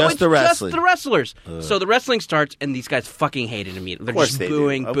So it's male- just the wrestling. Just the wrestlers. So the wrestling starts, and these guys fucking hate it immediately. They're Of course just they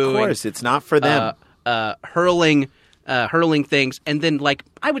booing, do. Of booing. course, it's not for them. Hurling things, and then like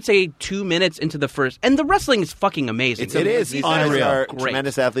I would say 2 minutes into the first, and the wrestling is fucking amazing. It is. These guys unreal. are Great.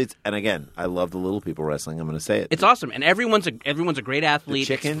 tremendous athletes. And again, I love the little people wrestling. I'm going to say it. It's awesome, and everyone's a great athlete.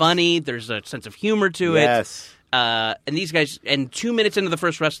 The It's chickens? funny. There's a sense of humor to Yes. it. And these guys, and 2 minutes into the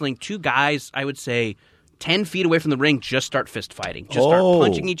first wrestling, two guys, I would say 10 feet away from the ring, just start fist fighting, just start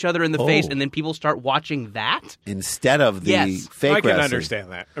punching each other in the face, and then people start watching that. Instead of the Yes. fake I can wrestling.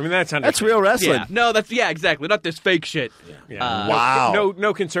 understand that. I mean, that's That's real wrestling. Yeah, no, exactly, not this fake shit. Yeah. Wow.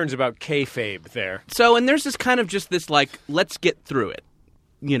 No concerns about kayfabe there. So, and there's this kind of just this like, let's get through it,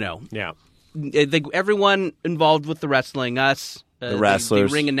 you know. Yeah. Everyone involved with the wrestling, us, The wrestlers.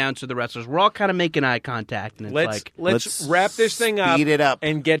 the ring announcer, the wrestlers, we're all kind of making eye contact, and it's Let's let's wrap this thing up, speed it up.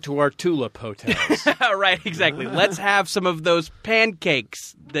 and get to our tulip hotels. right, exactly. Let's have some of those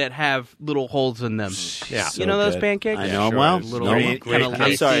pancakes that have little holes in them. Yeah. You know those good. pancakes? I know them sure. well. Little Know 'em. Great- kinda I'm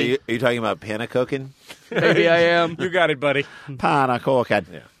lacy. sorry. Are you talking about panacoking? Maybe I am. You got it, buddy. Panna coca.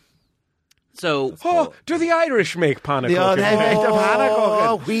 So do the Irish make They make panacoken? the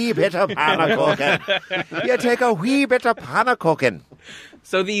A wee bit of panacoken. You take a wee bit of panacoken.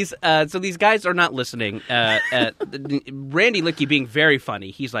 So these guys are not listening. Randy Lickey being very funny.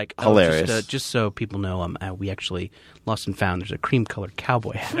 He's like, Hilarious. Just so people know, we actually lost and found. There's a cream-colored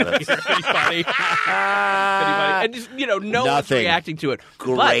cowboy hat. Pretty funny. And just, no one's reacting to it.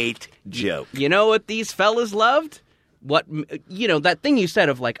 Great joke. You know what these fellas loved? What that thing you said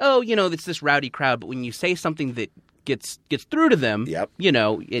of like, it's this rowdy crowd, but when you say something that gets through to them,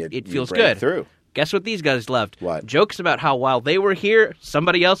 it feels good. Through. Guess what these guys loved? What? Jokes about how while they were here,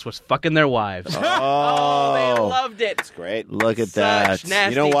 somebody else was fucking their wives. They loved it. It's great. Look at Such that.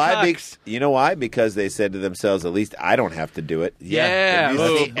 nasty You know why? cucks. You know why? Because they said to themselves, at least I don't have to do it. Yeah.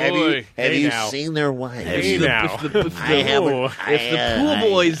 Have you now. seen their wives? Hey now. If the pool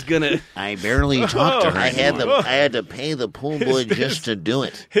boy's gonna... I barely talked to her. I had to pay the pool boy just to do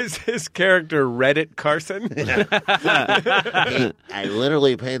it. His character Reddit Carson. I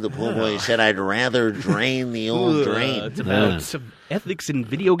literally paid the pool boy. He said I'd rather drain the old drain. It's about some ethics in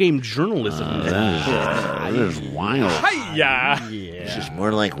video game journalism. That is wild. Hiya! This is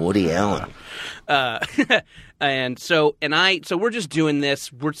more like Woody Allen. So we're just doing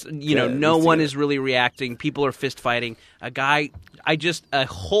this. No one is really reacting. People are fist fighting. A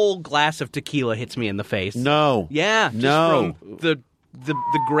whole glass of tequila hits me in the face. No. Yeah. Just No. from the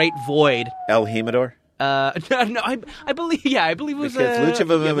great void. El Jimador? No, I believe it was Because Lucha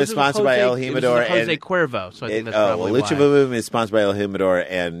Vavoom is sponsored by El Jimador. Jose Cuervo, so I think that's probably Lucha Vavoom is sponsored by El Jimador,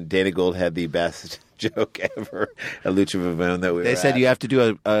 and Dana Gould had the best joke ever at Lucha Vavoom that we They were said at. you have to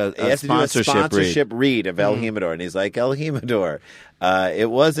do a sponsorship read of El Jimador, and he's like, El Jimador,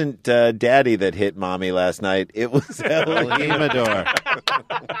 it wasn't Daddy that hit Mommy last night. It was El Jimador.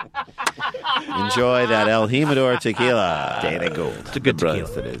 Enjoy that El Jimador tequila. Dana Gould. It's a good tequila.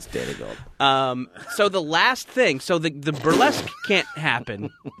 That is Dana Gould. So the last thing, so the burlesque can't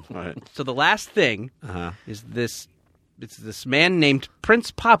happen. Right. So the last thing is this. It's this man named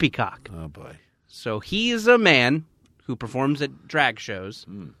Prince Poppycock. Oh boy. So he is a man who performs at drag shows,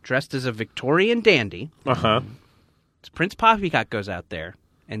 dressed as a Victorian dandy. Uh-huh. So Prince Poppycock goes out there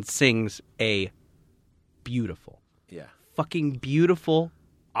and sings a fucking beautiful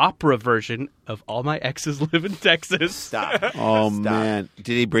opera version of All My Exes Live in Texas. Stop. Oh man. Did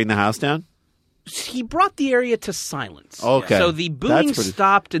he bring the house down? He brought the area to silence. Okay. So the booing That's pretty-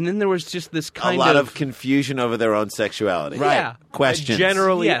 stopped, and then there was just this A kind lot of confusion over their own sexuality. Right. Yeah. Questions.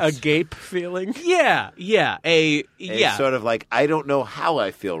 Generally Yes. a gape feeling. Yeah. It's sort of like, I don't know how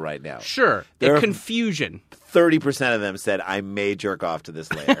I feel right now. Sure. There The are- confusion. 30% of them said, I may jerk off to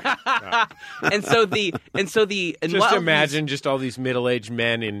this later. Just imagine just all these middle-aged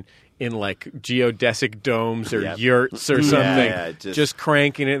men in like geodesic domes or yurts or something, yeah, just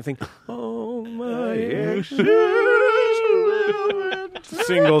cranking it and think, oh my,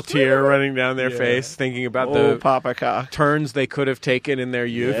 single tear running down their face, thinking about the Poppycock. turns they could have taken in their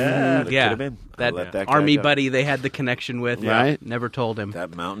youth. Yeah, Yeah. could have been. That, Let that guy army go. buddy they had the connection with. Right. Never told him.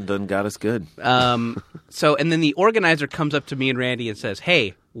 That mountain done got us good. And then the organizer comes up to me and Randy and says,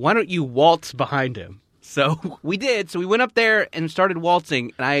 hey, why don't you waltz behind him? So we did. So we went up there and started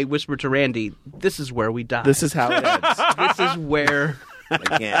waltzing, and I whispered to Randy, this is where we die. This is how it ends. This is where...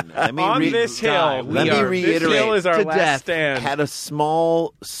 Again, let me On this hill, let me reiterate. This hill is our to last death. stand. Had a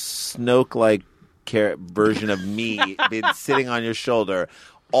small Snoke-like version of me been sitting on your shoulder,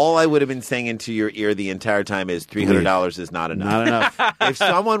 all I would have been saying into your ear the entire time is $300 is not enough. Not enough. If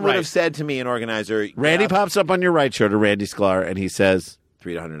someone would have said to me, an organizer, Randy pops up on your right shoulder, Randy Sklar, and he says,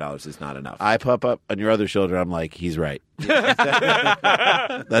 $300 is not enough. I pop up on your other shoulder. I'm like, he's right.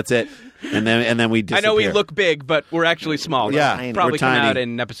 That's it. And then we disappear. I know we look big, but we're actually small. Yeah, It'll we're probably come tiny. out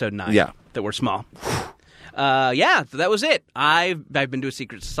in episode 9. Yeah. That we're small. So that was it. I've been to a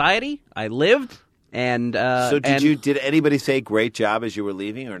secret society. I lived, and So did anybody say great job as you were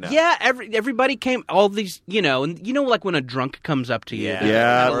leaving or no? Yeah, everybody came. All these, and like when a drunk comes up to you,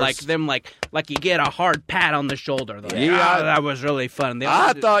 Yeah. like you get a hard pat on the shoulder. They're like, Yeah. that was really fun. They I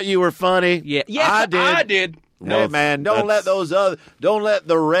all did- thought you were funny. yeah, I did. Hey man, don't let the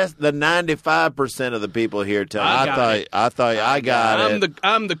 95% of the people here tell you. I thought I got it.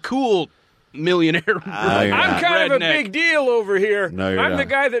 I'm the cool millionaire. you're I'm not. kind of a Redneck. big deal over here. No, you're I'm the not.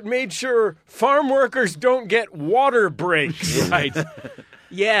 guy that made sure farm workers don't get water breaks. Right.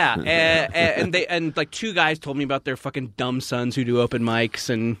 Yeah, and like two guys told me about their fucking dumb sons who do open mics,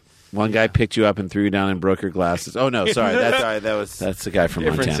 and One guy picked you up and threw you down and broke your glasses. Oh no, sorry, that's the guy from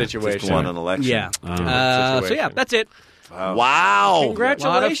Different Montana. situation. Just won an election. yeah. So yeah, that's it. Wow, Congratulations, A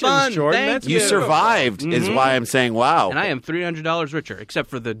lot of fun. Jordan. Thank That's you beautiful. survived. Is why I'm saying wow. And I am $300 richer, except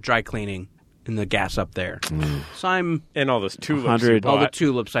for the dry cleaning. in the gas up there. So I'm And all those tulips. 100 you bought. all the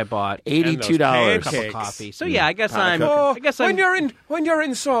tulips I bought, $82. And cup those of coffee. So yeah, I guess I'm. Oh, I guess when I'm. you're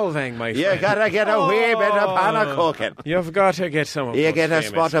in Solvang, my friend. You gotta get a wee bit of panna cooking. You've got to get some of You those get a famous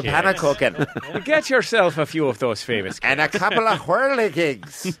spot of gigs. panna cooking. Get yourself a few of those famous gigs. And a couple of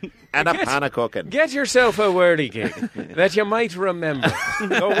whirligigs. And a panna cooking. Get yourself a whirligig that you might remember.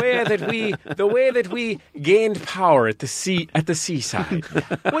 the way that we gained power at the seaside.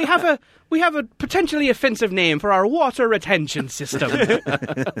 We have a potentially offensive name for our water retention system.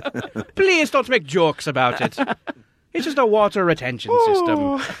 Please don't make jokes about it. It's just a water retention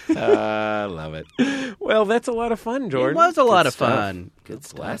system. I love it. Well, that's a lot of fun, Jordan. It was a lot of fun. Good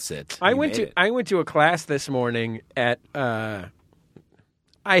stuff. Bless it. I went to a class this morning at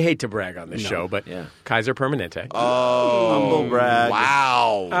I hate to brag on this show, but Kaiser Permanente. Humble brag.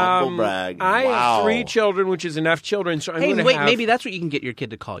 Wow. Humble brag. I have 3 children, which is enough children. So I'm Hey, gonna wait, have... maybe that's what you can get your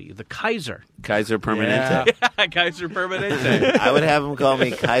kid to call you, the Kaiser. Kaiser Permanente. Kaiser Permanente. I would have him call me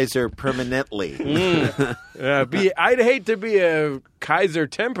Kaiser permanently. I'd hate to be a Kaiser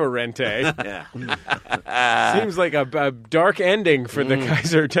Temperente. Seems like a dark ending for the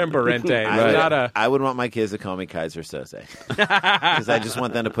Kaiser Temperente. I would want my kids to call me Kaiser Sose. Because I just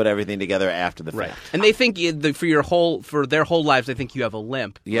want them to put everything together after the fact. And they think for their whole lives, they think you have a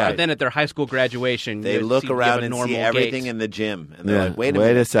limp. Yeah. But then at their high school graduation, They you look see you have around a and normal see everything gait. in the gym. And they're like, wait a Wait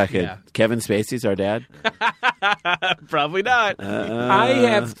minute. a second. Yeah. Kevin Spacey's our dad? Probably not. I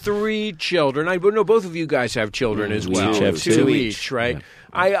have 3 children. I know both of you guys have children as well. each have 2 two each, right? Yeah.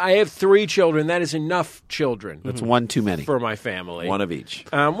 I have 3 children. That is enough children. That's one too many. For my family. One of each.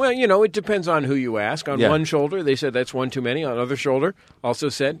 Well, it depends on who you ask. On one shoulder, they said that's one too many. On the other shoulder, also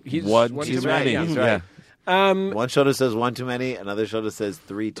said he's one one too many. That's Yeah. right. One shoulder says one too many, another shoulder says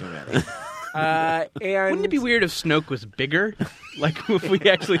 3 too many. And Wouldn't it be weird if Snoke was bigger? Like if we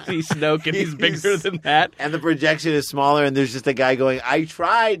actually see Snoke and he's bigger than that? And the projection is smaller, and there's just a guy going, I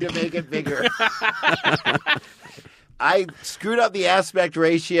tried to make it bigger. I screwed up the aspect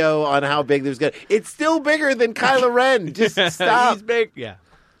ratio on how big this was. It's still bigger than Kylo Ren. Just stop. He's big. Yeah.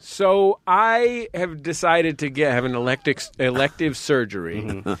 So I have decided to have an elective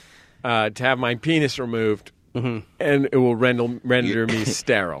surgery to have my penis removed, and it will render me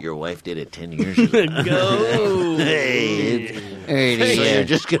sterile. Your wife did it 10 years ago. Go. So you're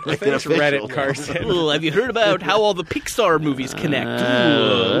just going to make it Thanks, official. Reddit Carson. Ooh, have you heard about how all the Pixar movies connect?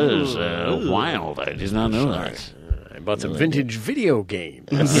 That is wild. I did not know that. I bought some vintage video games.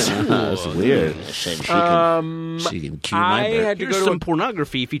 That's weird. She can cue my I bird. had to Here's go to some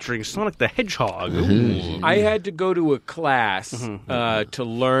pornography featuring Sonic the Hedgehog. Ooh. I had to go to a class to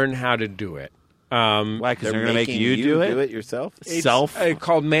learn how to do it. Why? Because they're going to make making you do it? yourself? It's Self?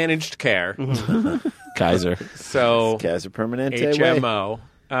 called managed care. Kaiser. So Kaiser Permanente.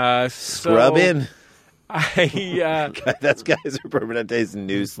 HMO. Scrub in. That's Kaiser Permanente's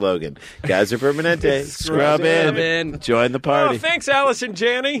new slogan. Kaiser Permanente. Scrub in. Join the party. Oh, thanks, Allison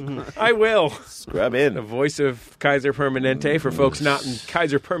Janney. I will. Scrub The in. voice of Kaiser Permanente for folks not in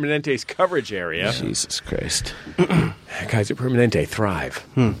Kaiser Permanente's coverage area. Jesus Christ. Kaiser Permanente, thrive.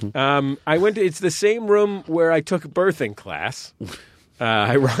 I went to, it's the same room where I took birthing class.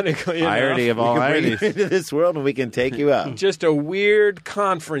 Ironically enough. Irony of all We can bring you ironies. into this world and we can take you out. Just a weird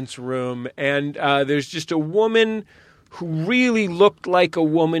conference room, and there's just a woman who really looked like a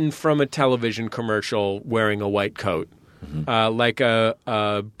woman from a television commercial wearing a white coat. Like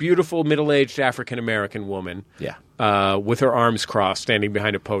a beautiful middle-aged African-American woman. Yeah. With her arms crossed, standing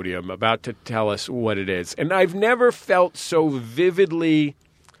behind a podium, about to tell us what it is. And I've never felt so vividly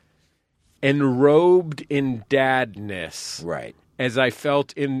enrobed in dadness. Right. As I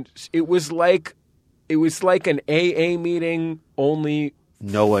felt in, it was like an AA meeting only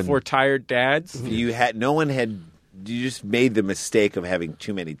for tired dads. You just made the mistake of having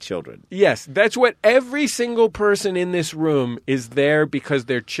too many children. Yes, that's what every single person in this room is there because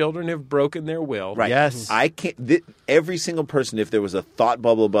their children have broken their will. Right. Yes. I can't. Every single person, if there was a thought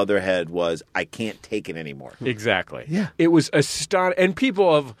bubble above their head, was I can't take it anymore. Exactly. Yeah. It was astonishing, and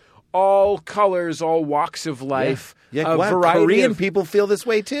people of all colors, all walks of life. Yeah, a wow, variety Korean of people feel this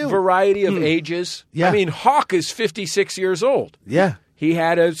way too. variety of ages. Yeah. I mean, Hawk is 56 years old. Yeah. He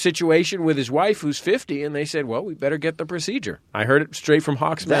had a situation with his wife who's 50, and they said, well, we better get the procedure. I heard it straight from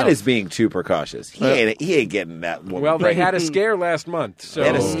Hawk's mouth. That is being too precautious. He ain't getting that woman. Well, they pregnant. had a scare last month. So They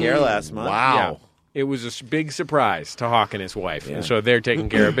had a scare last month. Yeah. It was a big surprise to Hawk and his wife, and so they're taking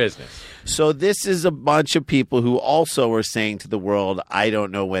care of business. So this is a bunch of people who also are saying to the world, I don't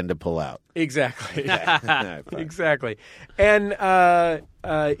know when to pull out. Exactly. Exactly. And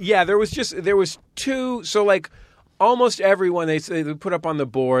there was two. So like almost everyone they put up on the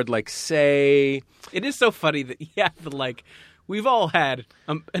board, like, say... It is so funny that, we've all had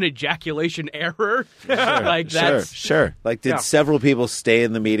an ejaculation error. Like that's Sure. Like, did several people stay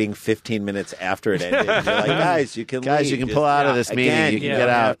in the meeting 15 minutes after it ended? You're like, guys, you can leave. You can pull out of this meeting. Again, You can get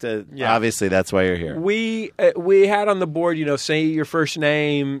out. Obviously, that's why you're here. We had on the board, say your first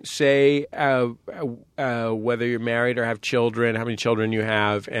name, say whether you're married or have children, how many children you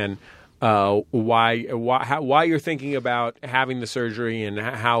have, and why you're thinking about having the surgery and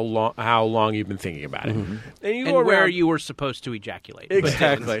how long you've been thinking about it, and where you were supposed to ejaculate.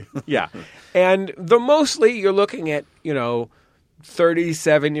 Exactly. Yeah, and mostly you're looking at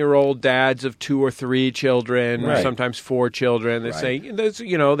 37-year-old dads of 2 or 3 children, or sometimes 4 children. They say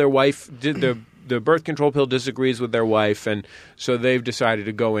their wife did the birth control pill disagrees with their wife, and so they've decided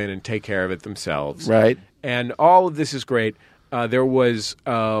to go in and take care of it themselves. Right. And all of this is great. There was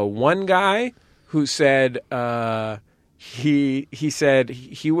one guy who said he said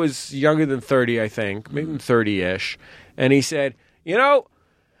he was younger than 30, I think, maybe 30-ish, and he said,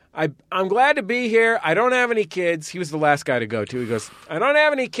 I'm glad to be here. I don't have any kids. He was the last guy to go to. He goes, I don't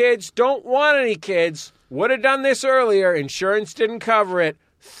have any kids. Don't want any kids. Would have done this earlier. Insurance didn't cover it.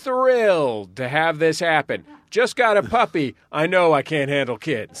 Thrilled to have this happen. Just got a puppy. I know I can't handle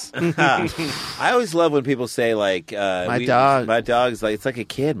kids. I always love when people say, like, my dog's like, it's like a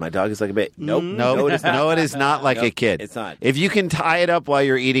kid. My dog is like a baby. Nope. No, it is not like a kid. It's not. If you can tie it up while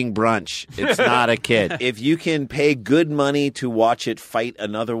you're eating brunch, it's not a kid. If you can pay good money to watch it fight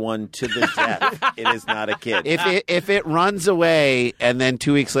another one to the death, it is not a kid. If it runs away and then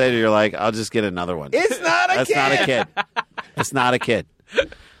 2 weeks later you're like, I'll just get another one. It's not a kid. That's not a kid. It's not a kid.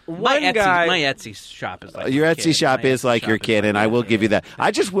 My Etsy shop is like your Etsy shop is like your kid, and I will give you that.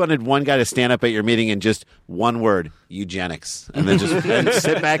 I just wanted one guy to stand up at your meeting and just one word: eugenics, and then just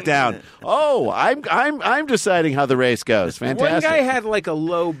sit back down. Oh, I'm deciding how the race goes. Fantastic. One guy had like a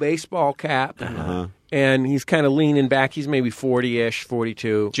low baseball cap, and he's kind of leaning back. He's maybe 40-ish,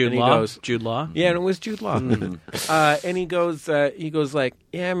 42. Jude Law. Yeah, and it was Jude Law. And he goes like,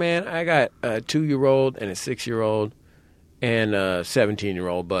 yeah, man, I got a 2-year-old and a 6-year-old. And a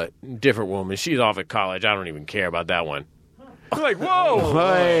 17-year-old, but different woman. She's off at college. I don't even care about that one. I'm like, whoa!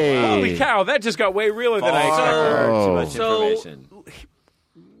 Hey. Holy cow, that just got way realer than I expected. Too much information.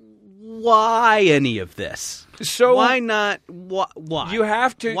 Why any of this? So why not? Why? You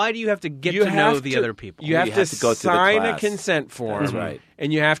have to. Why do you have to get to know the other people? You have to go sign through the a class. consent form. That's right.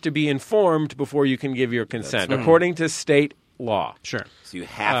 And you have to be informed before you can give your consent, according to state law. Sure. So you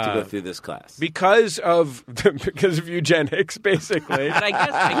have to go through this class. Because of eugenics, basically. But I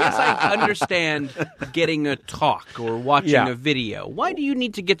guess I understand getting a talk or watching a video. Why do you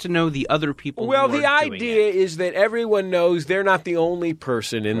need to get to know the other people? Well, who the are doing idea it? is that everyone knows they're not the only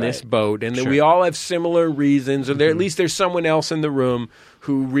person in this boat, and that we all have similar reasons, or at least there's someone else in the room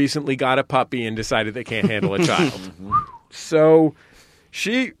who recently got a puppy and decided they can't handle a child. So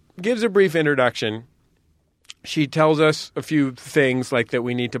she gives a brief introduction. She tells us a few things, like that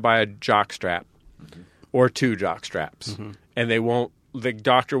we need to buy a jock strap or 2 jock straps, and the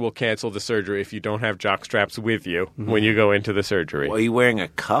doctor will cancel the surgery if you don't have jock straps with you when you go into the surgery. Well, are you wearing a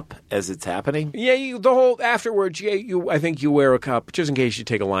cup as it's happening? Yeah, afterwards, I think you wear a cup just in case you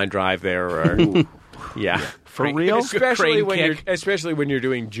take a line drive there. Or, For real? Especially when you're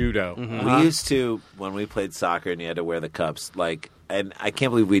doing judo. We used to, when we played soccer and you had to wear the cups, and I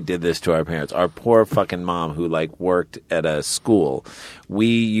can't believe we did this to our parents. Our poor fucking mom who worked at a school. We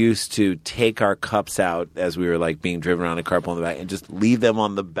used to take our cups out as we were being driven around a carpool in the back and just leave them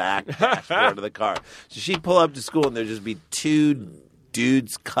on the back dashboard of the car. So she'd pull up to school and there'd just be 2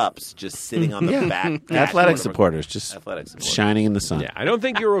 dudes' cups just sitting on the back. Athletic supporters, just shining in the sun. Yeah, I don't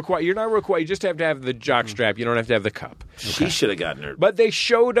think you're required. You're not required. You just have to have the jock strap. You don't have to have the cup. She should have gotten her. But they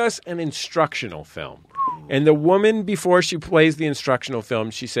showed us an instructional film. And the woman, before she plays the instructional film,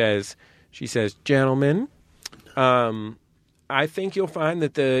 she says, gentlemen, I think you'll find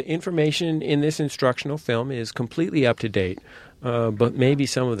that the information in this instructional film is completely up to date, but maybe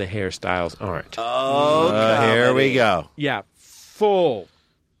some of the hairstyles aren't. Here we go. Yeah, full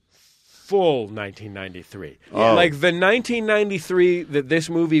 1993. Oh. Like the 1993 that this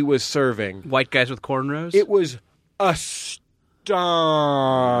movie was serving. White guys with cornrows? It was astonishing.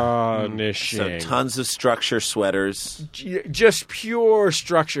 So tons of structure sweaters. Just pure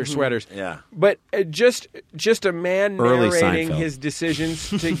structure sweaters. Yeah. But just a man Early narrating Seinfeld. his decisions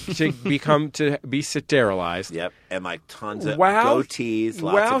to be sterilized. Yep. And tons of goatees,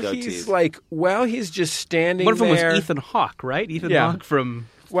 lots of goatees. While he's just standing One of them there. was Ethan Hawke, right? Ethan Hawke from...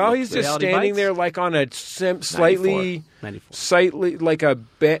 While he's just Reality standing Bites? there on a slightly 94. like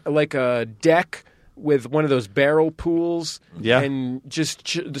a deck with one of those barrel pools. Yeah. And just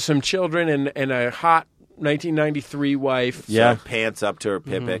some children and a hot 1993 wife. Yeah. So pants up to her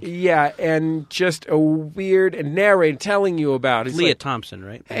pippic. Yeah, and just a weird and narrator telling you about it. Leah like, Thompson,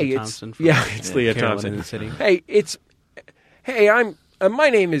 right? Hey, Leah it's Thompson from it's Leah Carolyn Thompson in the City. Hey, I'm my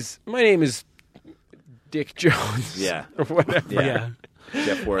name is Dick Jones. Yeah. or whatever. Yeah.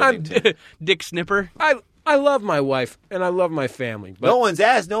 Jeff Worthington. Dick Snipper. I love my wife and I love my family. But No one's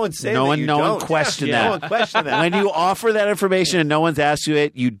asked. No one's saying No that one, you no don't. one questioned Yeah. that. No one questioned that. When you offer that information and no one's asked you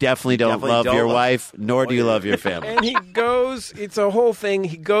it, you definitely don't Definitely love don't your love- wife, nor do you love your family. and he goes. It's a whole thing.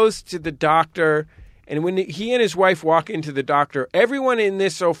 He goes to the doctor, and when he and his wife walk into the doctor, everyone in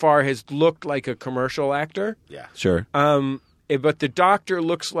this so far has looked like a commercial actor. Yeah. Sure. But the doctor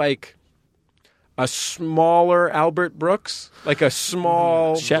looks like a smaller Albert Brooks, like a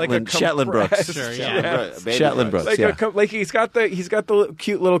small Shetland compressed- Brooks. Shetland Brooks. Like Yeah. like he's got the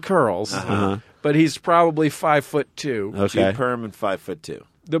cute little curls, but he's probably 5'2". Okay. Cute perm and 5'2".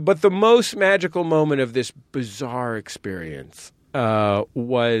 But the most magical moment of this bizarre experience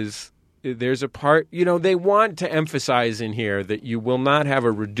was there's a part, they want to emphasize in here that you will not have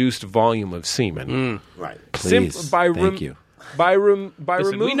a reduced volume of semen. Right. Please. Thank you. By Listen,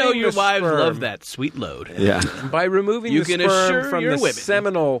 removing we know your the wives sperm, love that sweet load. Yeah. By removing You the can sperm assure from your the women.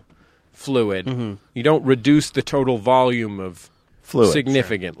 seminal fluid, you don't reduce the total volume of Fluid.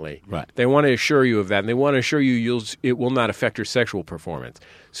 significantly. Right. They want to assure you of that, and they want to assure you it will not affect your sexual performance.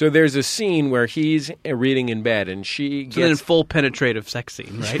 So there's a scene where he's reading in bed, and she It's in gets full penetrative sex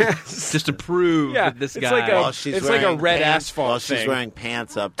scene, right? Just to prove that this it's guy. like a While she's it's like a wearing red pants, asphalt while thing. she's wearing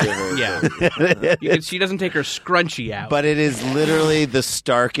pants up to her. Yeah. She doesn't take her scrunchie out. But it is literally the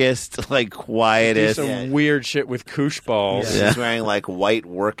starkest, like, quietest. Some weird shit with koosh balls. She's wearing like white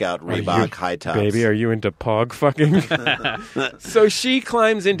workout Reebok high tops. Baby, are you into pog fucking? So she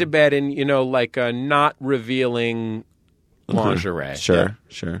climbs into bed in, like a not revealing lingerie. Sure.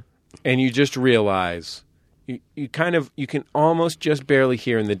 And you just realize you can almost just barely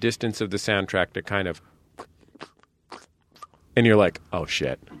hear in the distance of the soundtrack to kind of, and you're like, oh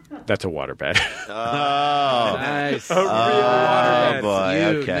shit, that's a waterbed. nice. A real waterbed. Oh, boy. You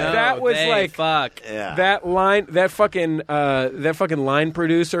Okay. know That was they like- fuck. Yeah. That fucking line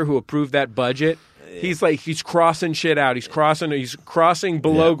producer who approved that budget. He's crossing shit out. He's crossing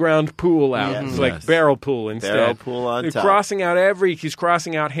below ground pool out. Yes. It's like barrel pool instead. Barrel pool on He's top. he's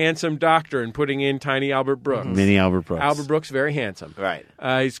crossing out handsome doctor and putting in tiny Albert Brooks. Mini Albert Brooks. Albert Brooks, very handsome. Right.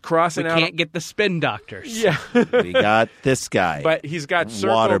 He's crossing We out. can't get the spin doctors. Yeah. We got this guy. But he's got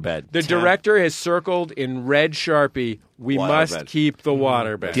circled. Waterbed. The director has circled in red Sharpie, we must Waterbed. keep the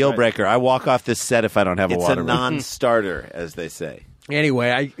waterbed. Deal breaker. I walk off this set if I don't have It's a a waterbed. non-starter, as they say.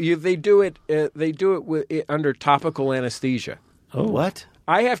 Anyway, they do it under topical anesthesia. Oh, What?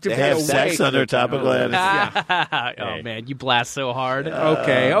 I have to They be have awake. sex under topical anesthesia. Oh man, you blast so hard.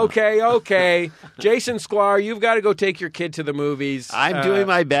 Okay. Jason Sklar, you've got to go take your kid to the movies. I'm doing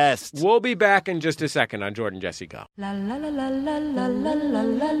my best. We'll be back in just a second on Jordan Jesse Go. La la la la la la la la la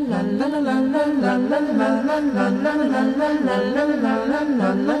la la.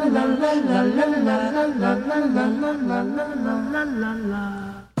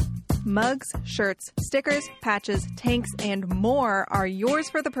 Mugs, shirts, stickers, patches, tanks, and more are yours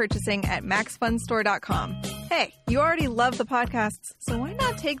for the purchasing at MaxFunStore.com. Hey, you already love the podcasts, so why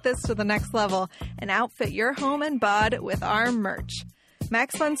not take this to the next level and outfit your home and bod with our merch?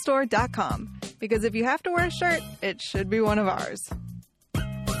 MaxFunStore.com. Because if you have to wear a shirt, it should be one of ours.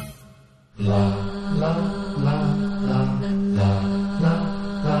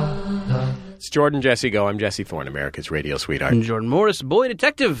 It's Jordan Jesse Go. I'm Jesse Thorne, America's radio sweetheart. And Jordan Morris, boy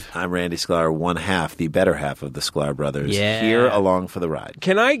detective. I'm Randy Sklar, one half, the better half of the Sklar brothers, Yeah. here along for the ride.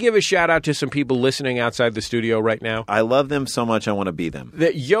 Can I give a shout out to some people listening outside the studio right now? I love them so much I want to be them.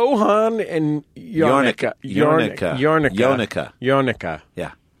 That Johan and Jornica. Yeah.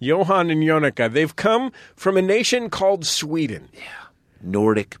 Johan and Jonica. They've come from a nation called Sweden.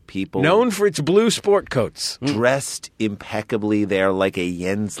 Nordic people. Known for its blue sport coats. Dressed impeccably. They're like a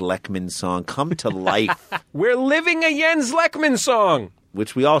Jens Lekman song come to life, We're living a Jens Lekman song.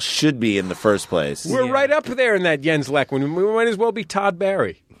 which we all should be in the first place. We're right up there in that Jens Lekman. We might as well be Todd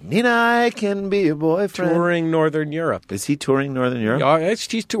Barry. Nina, I can be your boyfriend. Touring Northern Europe. Is he touring Northern Europe?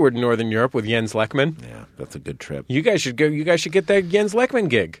 He's toured Northern Europe with Jens Lekman. Yeah, that's a good trip. You guys should go. You guys should get that Jens Lekman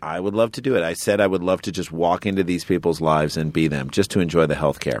gig. I would love to do it. I said I would love to just walk into these people's lives and be them, just to enjoy the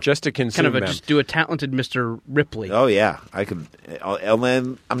health care. Just to consume Kind of them. just do a talented Mr. Ripley. Oh, yeah. I could.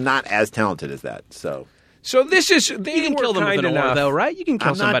 And I'm not as talented as that, so. So this is You can kill them with an oar, though, right? You can kill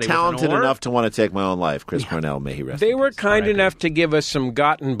I'm not somebody talented with an oar. enough to want to take my own life. Chris Cornell, may he rest They in were peace. kind enough to give us some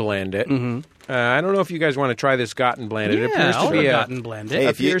Gottenblandet. I don't know if you guys want to try this Gotten Blended. Yeah, it appears I'll to be Gotten Blended. Hey,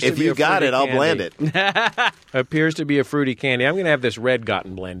 if you got it, I'll blend it. Appears to be a fruity candy. I'm going to have this red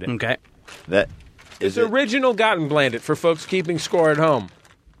Gotten Blended. Okay. It's original Gotten Blended for folks keeping score at home.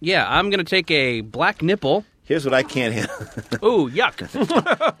 Yeah, I'm going to take a black nipple. Here's what I can't handle. Ooh, yuck.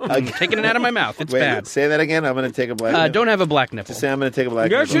 I'm taking it out of my mouth. It's bad. Say that again. I'm going to take a black nipple. Don't have a black nipple. Just say I'm going to take a black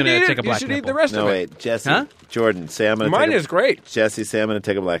You nipple. should eat take a it. You black should eat nipple. the rest No, of it. wait. Jesse. Huh? Jordan, say I'm going to Mine is great. Jesse, say I'm going to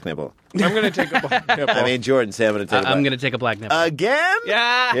take a black nipple. I'm going to take a black nipple. I mean, Jordan, say I'm going to take a black I'm going to take a black nipple. Again?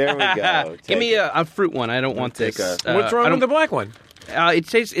 Yeah. Here we go. Give me a fruit one. I don't want take this. What's wrong with the black one? It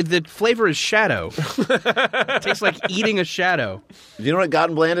tastes. The flavor is shadow. It tastes like eating a shadow. Do you know what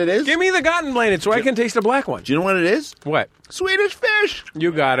Gotten Blended is? Give me the Gotten Blended so I can taste the black one. Do you know what it is? What? Swedish fish.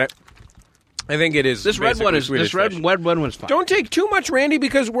 You got it. I think it is. This red one is. Swedish This red fish. one was fine. Don't take too much, Randy,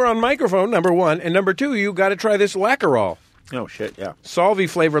 because we're on microphone. Number one, and number two, you got to try this Lacquerol. Oh shit! Yeah. Salvi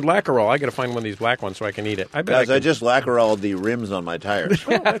flavored Lacquerol. I got to find one of these black ones so I can eat it. I bet. Guys, I just Lacquerol'd the rims on my tires.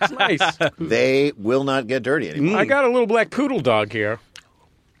 Oh, that's nice. They will not get dirty anymore. I got a little black poodle dog here.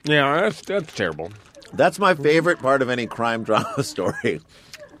 Yeah, that's terrible. That's my favorite part of any crime drama story.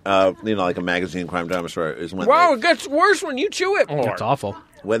 Like a magazine crime drama story is when it gets worse when you chew it more. That's awful.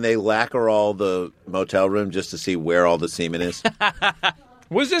 when they Lacquerol the motel room just to see where all the semen is.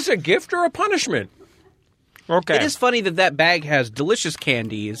 Was this a gift or a punishment? Okay. It is funny that bag has delicious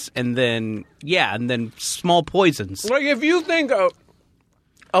candies and then small poisons. Like if you think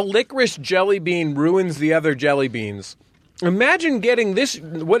a licorice jelly bean ruins the other jelly beans, imagine getting this,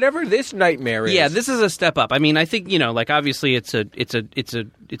 whatever this nightmare is. Yeah, this is a step up. I mean, I think, obviously it's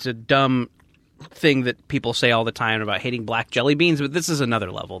a dumb thing that people say all the time about hating black jelly beans, but this is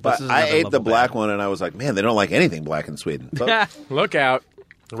another level. But I ate the black one and I was like, man, they don't like anything black in Sweden. But look out.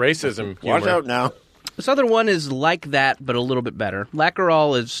 Racism. Watch out now. This other one is like that, but a little bit better.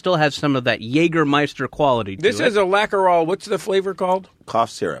 Lacquerol still has some of that Jägermeister quality to it. This is a Lacquerol. What's the flavor called? Cough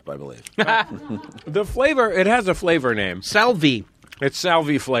syrup, I believe. The flavor, it has a flavor name. Salvi. It's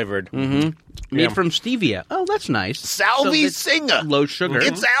Salvi flavored. Mm-hmm. Made from stevia. Oh, that's nice. Salvi Singer. Low sugar.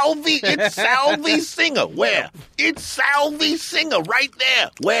 It's Salvi Singer. Where? It's Salvi Singer right there.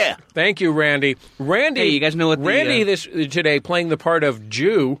 Where? Thank you, Randy. Randy, hey, you guys know what Randy today playing the part of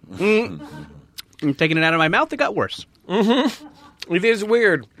Jew. I'm taking it out of my mouth. It got worse. Mm-hmm. It is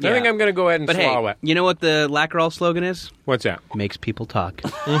weird. Yeah. I think I'm going to go ahead and swallow it. You know what the Lacquerol slogan is? What's that? Makes people talk.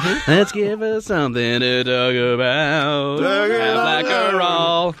 Mm-hmm. Let's give us something to talk about.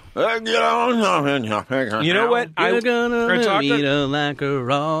 Lacquerol. You know what? I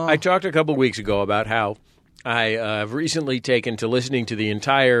talked a couple weeks ago about how I have recently taken to listening to the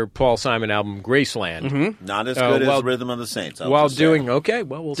entire Paul Simon album, Graceland. Mm-hmm. Not as good as Rhythm of the Saints. While doing, okay,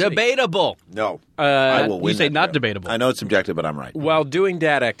 well, we'll see. Debatable. No. I will win. You say not debatable. I know it's subjective, but I'm right. While doing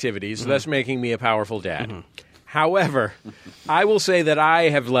dad activities, thus making me a powerful dad. However, I will say that I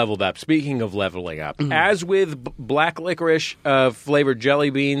have leveled up. Speaking of leveling up, as with black licorice flavored jelly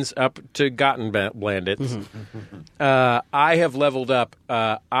beans up to Gotten Blended, I have leveled up.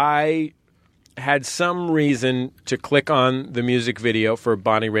 I had some reason to click on the music video for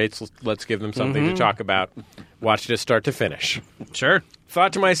Bonnie Raitt's Let's Give Them Something to Talk About. Watched it start to finish. Sure.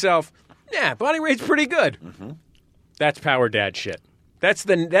 Thought to myself, yeah, Bonnie Raitt's pretty good. That's power dad shit. That's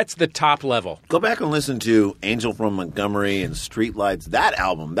the top level. Go back and listen to Angel from Montgomery and Streetlights. That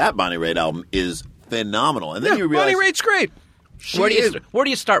album, that Bonnie Raitt album, is phenomenal. And then you realize Bonnie Raitt's great. Where do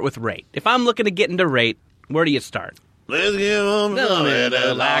you start with Raitt? If I'm looking to get into Raitt, where do you start? Let's give them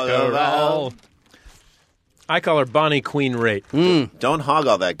Lacquerol. I call her Bonnie Queen Raitt. Don't hog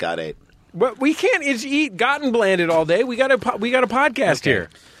all that God ate. But we can't eat Gotten Blended all day. We got a podcast here.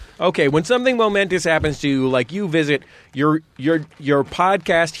 Okay, when something momentous happens to you, like you visit your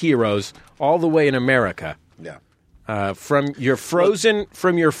podcast heroes all the way in America. Yeah. From your frozen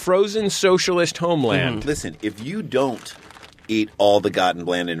socialist homeland. Listen, if you don't eat all the Gotten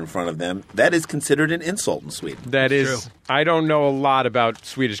Blended in front of them, that is considered an insult in Sweden. That is true. I don't know a lot about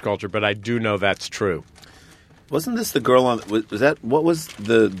Swedish culture, but I do know that's true. Wasn't this the girl on? Was that what was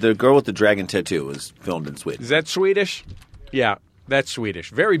the girl with the dragon tattoo? Was filmed in Sweden? Is that Swedish? Yeah, that's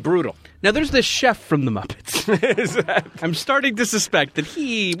Swedish. Very brutal. Now there's this chef from the Muppets. I'm starting to suspect that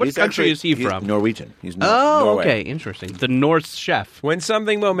What country is he from? Norwegian. He's Norway. Okay, interesting. The Norse chef. When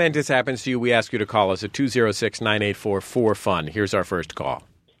something momentous happens to you, we ask you to call us at 206-984-4FUN. Here's our first call.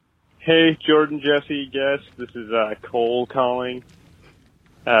 Hey, Jordan, Jesse, guest. This is Cole calling.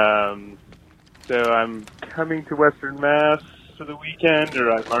 So I'm coming to Western Mass for the weekend,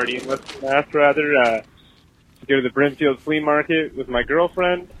 or I'm already in Western Mass, rather, to go to the Brimfield Flea Market with my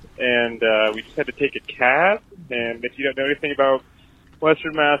girlfriend, and we just had to take a cab. And if you don't know anything about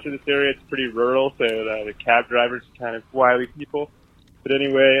Western Mass or this area, it's pretty rural, so the cab drivers are kind of wily people. But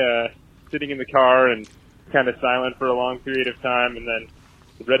anyway, sitting in the car and kind of silent for a long period of time, and then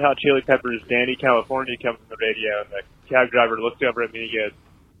the Red Hot Chili Peppers' Dandy California comes on the radio, and the cab driver looks over at me and he goes,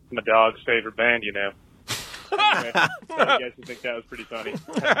 "It's my dog's favorite band, you know." Anyway, so I guess I think that was pretty funny.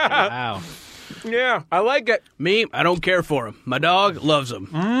 Wow. Yeah, I like it. Me, I don't care for him. My dog loves him.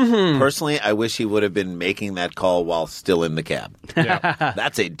 Mm-hmm. Personally, I wish he would have been making that call while still in the cab. Yeah.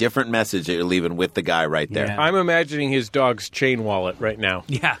 That's a different message that you're leaving with the guy right there. I'm imagining his dog's chain wallet right now.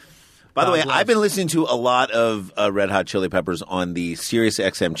 Yeah. By the way, I've been listening to a lot of Red Hot Chili Peppers on the Sirius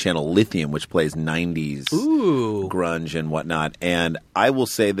XM channel Lithium, which plays 90s grunge and whatnot. And I will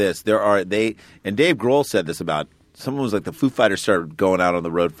say this. And Dave Grohl said this about, someone was like, the Foo Fighters started going out on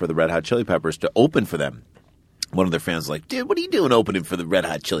the road for the Red Hot Chili Peppers to open for them. One of their fans was like, "Dude, what are you doing opening for the Red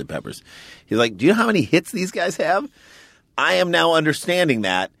Hot Chili Peppers?" He's like, "Do you know how many hits these guys have?" I am now understanding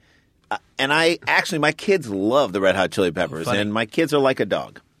that. And my kids love the Red Hot Chili Peppers, and my kids are like a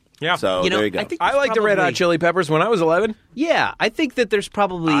dog. Yeah. So there you go. I liked the Red Hot Chili Peppers when I was 11. Yeah, I think that there's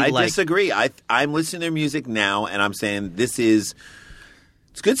probably I disagree. I'm listening to their music now, and I'm saying it's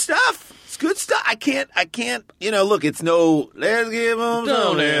good stuff. It's good stuff. I can't, look, it's no, let's give them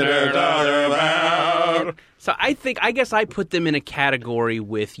something to talk about. So I guess I put them in a category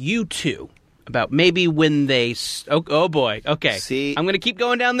with U2. About maybe when they... Oh, boy. Okay. See? I'm going to keep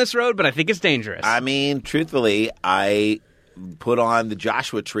going down this road, but I think it's dangerous. I mean, truthfully, I put on the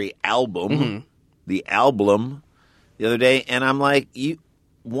Joshua Tree album, the album, the other day, and I'm like,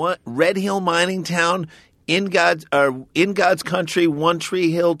 Red Hill Mining Town... In God's country, One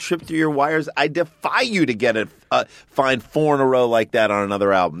Tree Hill, Trip Through Your Wires. I defy you to find 4 in a row like that on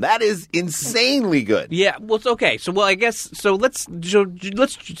another album. That is insanely good. Yeah, well, it's okay. I guess let's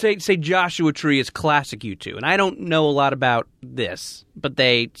say Joshua Tree is classic U2, and I don't know a lot about this, but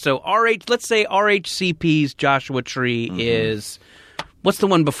let's say RHCP's Joshua Tree is what's the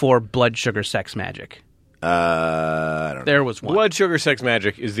one before Blood Sugar Sex Magic? I don't know. There was one. Blood Sugar Sex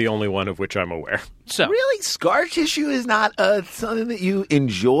Magic is the only one of which I'm aware. So really, Scar Tissue is not something that you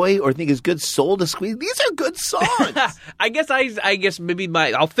enjoy or think is good soul to squeeze. These are good songs. I guess maybe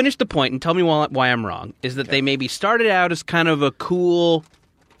I'll finish the point and tell me why I'm wrong. Is that they maybe started out as kind of a cool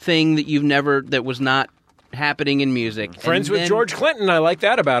thing that was not happening in music. Friends with George Clinton. I like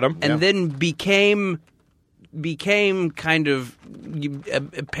that about him. And then became kind of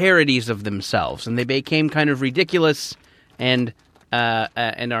parodies of themselves, and they became kind of ridiculous, and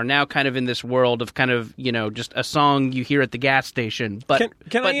are now kind of in this world of kind of just a song you hear at the gas station. But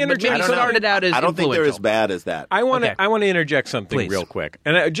can I interject? Maybe started out as I don't think they're as bad as that. I want to interject something real quick,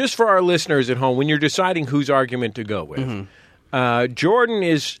 and just for our listeners at home, when you're deciding whose argument to go with. Jordan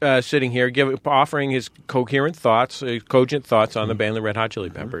is sitting here offering his coherent thoughts, cogent thoughts on the band the Red Hot Chili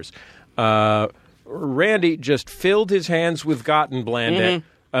Peppers. Randy just filled his hands with Gottenblandet,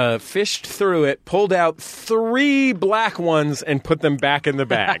 fished through it, pulled out 3 black ones, and put them back in the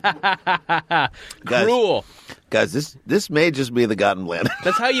bag. Cruel. Guys, this may just be the Gottenblandet.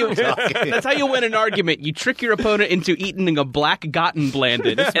 That's how you win an argument. You trick your opponent into eating a black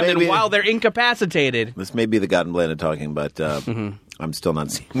Gottenblandet, and then while they're incapacitated... This may be the Gottenblandet talking, but I'm still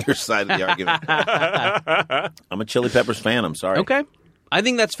not seeing your side of the argument. I'm a Chili Peppers fan. I'm sorry. Okay. I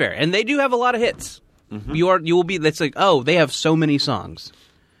think that's fair, and they do have a lot of hits. You will be. That's like, oh, they have so many songs,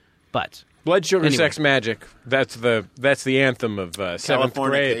 but Blood Sugar Sex Magic. That's the anthem of 7th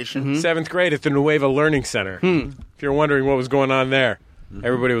grade. 7th grade at the Nueva Learning Center. If you're wondering what was going on there,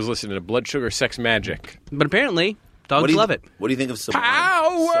 everybody was listening to Blood Sugar Sex Magic. But apparently, dogs love it. What do you think of Sublime?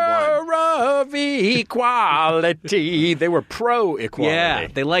 Power of equality. They were pro-equality. Yeah,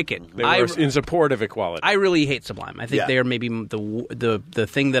 they like it. They were in support of equality. I really hate Sublime. I think they are maybe the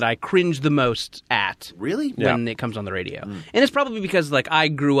thing that I cringe the most at. Really? When it comes on the radio. And it's probably because I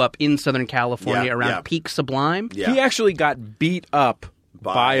grew up in Southern California around peak Sublime. Yeah. He actually got beat up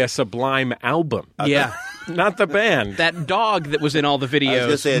by a Sublime album. Yeah. Not the band. That dog that was in all the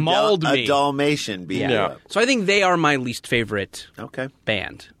videos mauled me. A Dalmatian beat you up. So I think they are my least favorite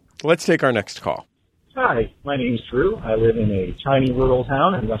band. Let's take our next call. Hi, my name's Drew. I live in a tiny rural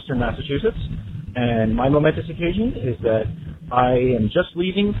town in western Massachusetts. And my momentous occasion is that I am just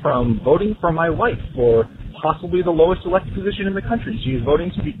leaving from voting for my wife for possibly the lowest elected position in the country. She's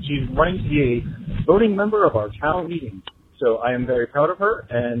running to be a voting member of our town meeting. So I am very proud of her,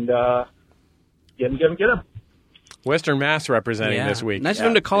 and get him. Western Mass representing this week. Nice of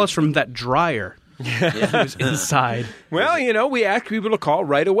him to call us from that dryer. Who's inside. Well, we ask people to call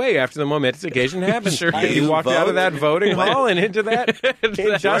right away after the momentous occasion happens. Sure. You walked out of that voting hall and into that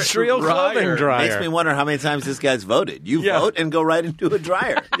industrial clothing dryer. Makes me wonder how many times this guy's voted. You vote and go right into a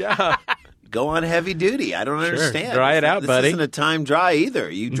dryer. Yeah. Go on heavy duty. I don't understand. Dry it out, buddy. This isn't a time dry either.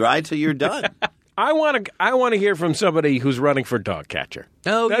 You dry till you're done. I want to hear from somebody who's running for dog catcher.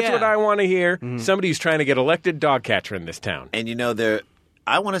 Oh, That's yeah. what I want to hear. Somebody w's trying to get elected dog catcher in this town. And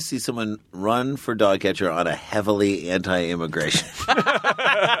I want to see someone run for dog catcher on a heavily anti-immigration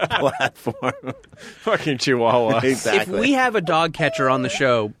platform. Fucking Chihuahua. Exactly. If we have a dog catcher on the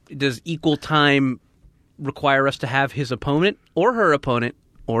show, does equal time require us to have his opponent or her opponent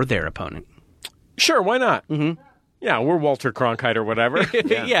or their opponent? Sure, why not? Mm-hmm. Yeah, we're Walter Cronkite or whatever.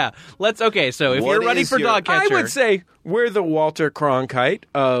 Yeah. Okay, so if you're running for dog catcher... I would say we're the Walter Cronkite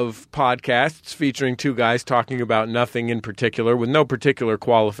of podcasts featuring two guys talking about nothing in particular with no particular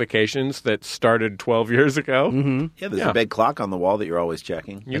qualifications that started 12 years ago. Mm-hmm. Yeah, there's a big clock on the wall that you're always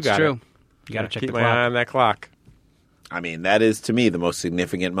checking. That's true. You got to check keep the my clock. eye on that clock. I mean, that is, to me, the most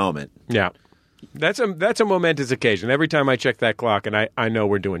significant moment. Yeah. That's a momentous occasion. Every time I check that clock, and I know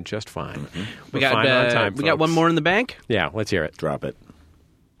we're doing just fine. Mm-hmm. We We're fine on time, we got folks. one more in the bank? Yeah, let's hear it. Drop it.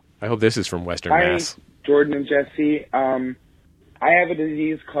 I hope this is from Western Hi, Mass. Jordan and Jesse. I have a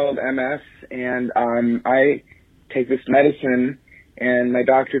disease called MS, and I take this medicine, and my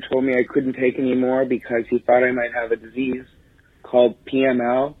doctor told me I couldn't take any more because he thought I might have a disease called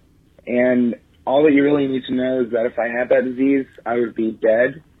PML. And all that you really need to know is that if I had that disease, I would be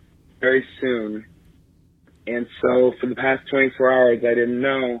dead very soon. And so for the past 24 hours, I didn't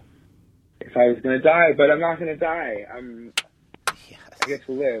know if I was going to die, but I'm not going to die. I get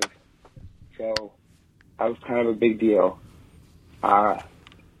to live. So that was kind of a big deal.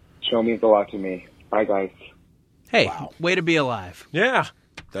 Show means a lot to me. Bye, guys. Hey, way to be alive. Yeah.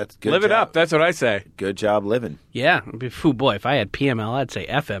 That's good. Live it up. That's what I say. Good job living. Yeah. Boy, if I had PML, I'd say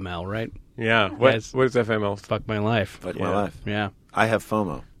FML, right? Yeah. What is FML? Fuck my life. Fuck my life. Yeah. I have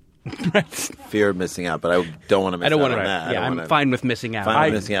FOMO. Fear of missing out, but I don't want to miss out on that. Yeah, I'm fine with missing out.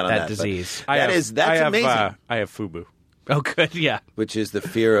 Fine with missing out on that disease. That's amazing. I have FUBU. Oh, good. Yeah. Which is the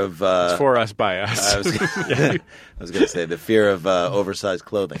fear of it's for us by us. I was going to say the fear of oversized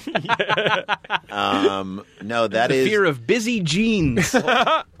clothing. No, that the is fear of busy jeans.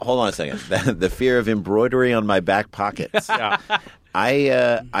 Hold on a second. The fear of embroidery on my back pockets. Yeah.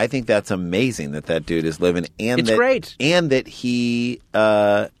 I think that's amazing that dude is living, and it's great, and that he.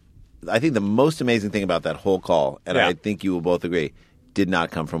 I think the most amazing thing about that whole call, and I think you will both agree, did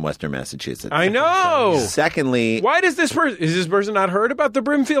not come from Western Massachusetts. I know. Secondly, why does is this person not heard about the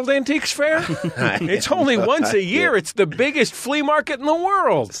Brimfield Antiques Fair? It's only once a year. It's the biggest flea market in the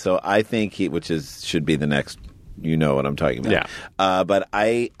world. So I think should be the next. You know what I'm talking about. Yeah. But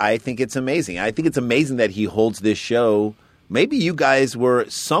I think it's amazing. I think it's amazing that he holds this show. Maybe you guys were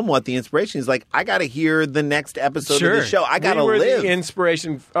somewhat the inspiration. He's like, I got to hear the next episode of the show. I got to live. We were the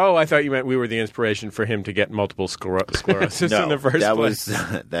inspiration. Oh, I thought you meant we were the inspiration for him to get multiple sclerosis in the first place.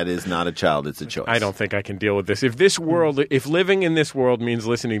 That is not a child. It's a choice. I don't think I can deal with this. If living in this world means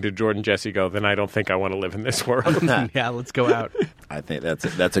listening to Jordan Jesse Go, then I don't think I want to live in this world. Yeah, let's go out. I think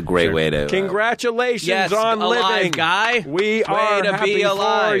that's a great way to. Congratulations on alive, living, guy. We are to happy be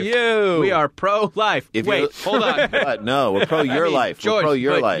alive. for you. We are pro-life. Hold on. No, we're pro your life. Choice, we're pro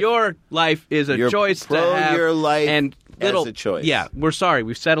your life. Your life is a choice pro to have. Your life and as a choice. Yeah, we're sorry.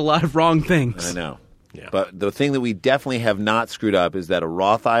 We've said a lot of wrong things. I know. Yeah. But the thing that we definitely have not screwed up is that a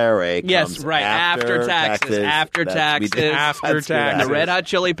Roth IRA comes after taxes. After taxes. The Red Hot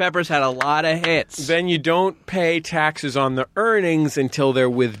Chili Peppers had a lot of hits. Then you don't pay taxes on the earnings until they're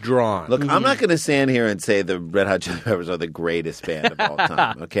withdrawn. Look, I'm not going to stand here and say the Red Hot Chili Peppers are the greatest band of all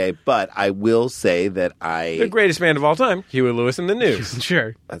time, okay? But I will say that the greatest band of all time, Huey Lewis and the News.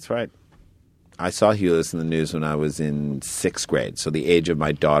 Sure. That's right. I saw Huey Lewis in the News when I was in 6th grade, so the age of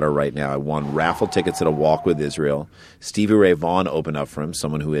my daughter right now. I won raffle tickets at a Walk with Israel. Stevie Ray Vaughan opened up for him,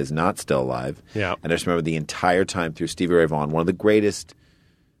 someone who is not still alive. Yeah. And I just remember the entire time through Stevie Ray Vaughan, one of the greatest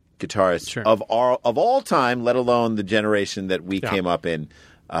guitarists of all time, let alone the generation that we came up in.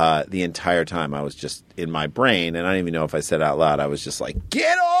 The entire time I was just in my brain, and I don't even know if I said it out loud, I was just like,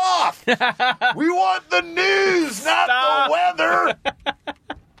 get off! We want the news, not the weather!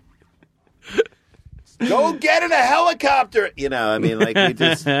 Go get in a helicopter. You know, I mean, like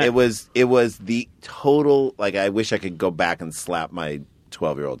it was the total. Like, I wish I could go back and slap my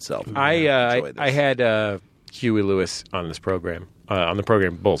 12-year-old self. I had Huey Lewis on this program, on the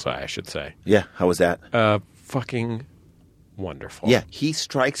program Bullseye, I should say. Yeah, how was that? Fucking wonderful. Yeah, he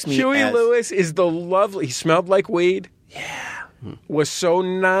strikes me. Huey as... Lewis is the lovely. He smelled like weed. Yeah. was so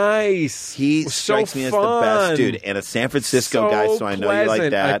nice. He was strikes so me as fun. the best dude, and a San Francisco guy, so I know you like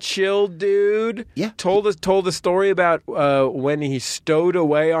pleasant. that. A chill dude. Yeah. Told a story about when he stowed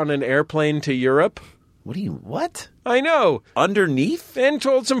away on an airplane to Europe. What? I know. Underneath? And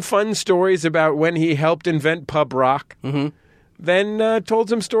told some fun stories about when he helped invent pub rock. Mm-hmm. Then told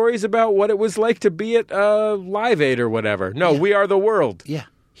some stories about what it was like to be at Live Aid or whatever. No, We Are the World. Yeah.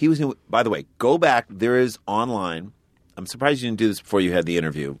 He was. By the way, go back. There is online. I'm surprised you didn't do this before you had the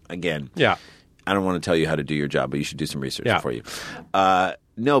interview. Again. Yeah. I don't want to tell you how to do your job, but you should do some research before you.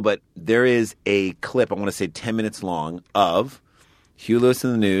 No, but there is a clip, I want to say 10 minutes long, of Hugh Lewis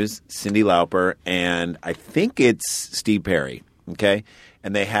in the News, Cyndi Lauper, and I think it's Steve Perry. Okay?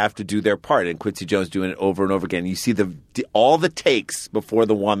 And they have to do their part, and Quincy Jones doing it over and over again. You see all the takes before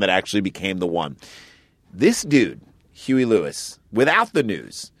the one that actually became the one. This dude, Huey Lewis, without the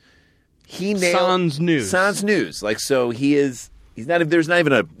news, he nailed Sans News. Like, so he's not. There's not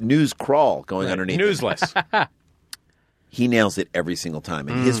even a news crawl going underneath. Newsless. He nails it every single time.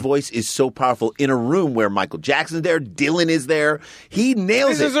 And his voice is so powerful in a room where Michael Jackson's there, Dylan is there. He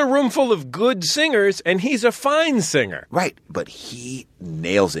nails it. This is a room full of good singers, and he's a fine singer. Right. But he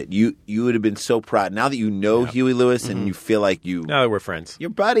nails it. You would have been so proud. Now that you know Huey Lewis and you feel like you... Now that we're friends. You're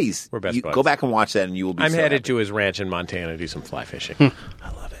buddies. We're best buds. Go back and watch that and you will be I'm so headed happy. to his ranch in Montana to do some fly fishing.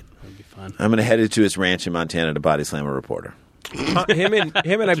 I love it. That'd be fun. I'm going to head to his ranch in Montana to body slam a reporter. Him and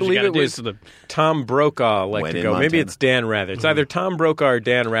I believe it was Tom Brokaw like to go. Maybe it's Dan Rather. It's either Tom Brokaw or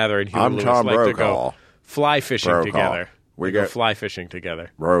Dan Rather and Huey Lewis Tom like Brokaw. to go fly fishing together. We go go fly fishing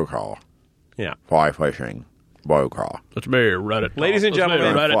together. Brokaw. Yeah. Fly fishing. Brokaw. That's me, Reddit. Ladies and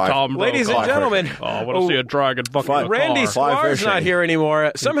gentlemen. Ladies and gentlemen. Oh, I want to see a dragon bucking Randy Sklar's not here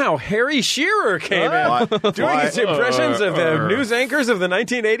anymore. Somehow Harry Shearer came in doing his impressions of the news anchors of the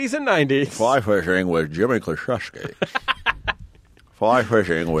 1980s and 90s. Fly fishing with Jimmy Klashewski. Fly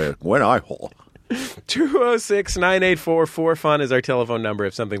fishing with Gwen Eichel. 206-984-4FUN is our telephone number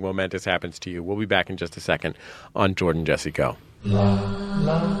if something momentous happens to you. We'll be back in just a second on Jordan Jesse Go.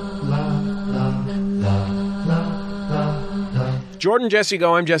 Jordan Jesse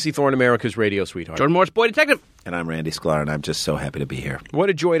Go. I'm Jesse Thorne, America's radio sweetheart. Jordan Morris, boy detective. And I'm Randy Sklar, and I'm just so happy to be here. What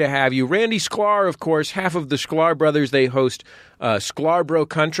a joy to have you. Randy Sklar, of course, half of the Sklar brothers. They host Sklarbro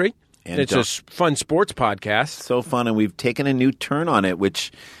Country. And it's a fun sports podcast. So fun, and we've taken a new turn on it,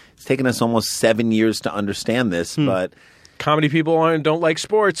 which it's taken us almost 7 years to understand this, but... Comedy people don't like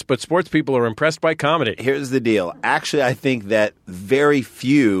sports, but sports people are impressed by comedy. Here's the deal. Actually, I think that very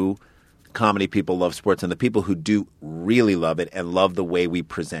few comedy people love sports, and the people who do really love it and love the way we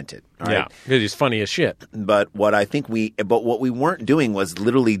present it. All right? Yeah, because he's funny as shit. But what we weren't doing was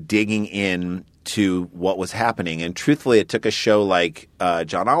literally digging in to what was happening. And truthfully, it took a show like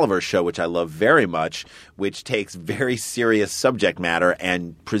John Oliver's show, which I love very much, which takes very serious subject matter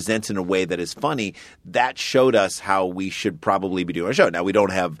and presents in a way that is funny. That showed us how we should probably be doing a show. Now, we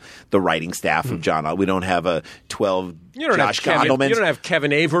don't have the writing staff of John Oliver. We don't have a 12 Josh Gondelman. You don't have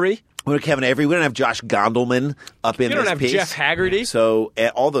Kevin Avery. We don't have Kevin Avery. We don't have Josh Gondelman up in this piece. You don't have Jeff Haggerty. So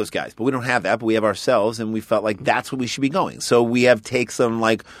all those guys. But we don't have that. But we have ourselves, and we felt like that's what we should be going. So we have takes on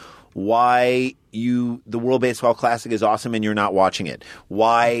like why the World Baseball Classic is awesome and you're not watching it.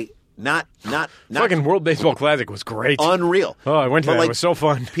 Why not fucking World Baseball Classic was great. Unreal. Oh, I went to that. Like, it was so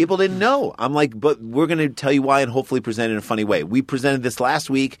fun. People didn't know. I'm like, but we're going to tell you why and hopefully present it in a funny way. We presented this last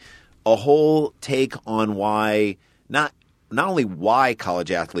week, a whole take on why not only why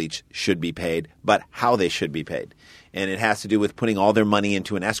college athletes should be paid, but how they should be paid. And it has to do with putting all their money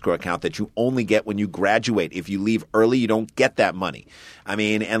into an escrow account that you only get when you graduate. If you leave early, you don't get that money. I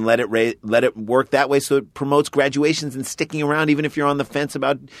mean, and let it work that way so it promotes graduations and sticking around. Even if you're on the fence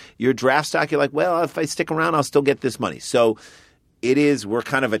about your draft stock, you're like, well, if I stick around, I'll still get this money. So we're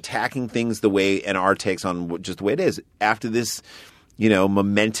kind of attacking things the way, and our takes on just the way it is. After this,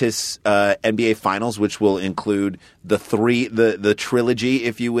 momentous NBA Finals, which will include the trilogy,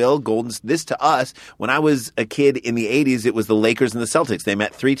 if you will. This to us, when I was a kid in the 80s, it was the Lakers and the Celtics. They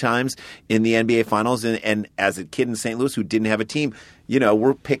met 3 times in the NBA Finals, and as a kid in St. Louis who didn't have a team,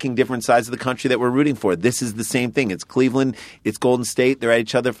 we're picking different sides of the country that we're rooting for. This is the same thing. It's Cleveland. It's Golden State. They're at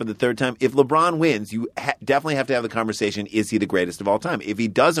each other for the 3rd time. If LeBron wins, you definitely have to have the conversation, is he the greatest of all time? If he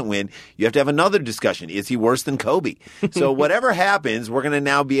doesn't win, you have to have another discussion. Is he worse than Kobe? So whatever happens, we're going to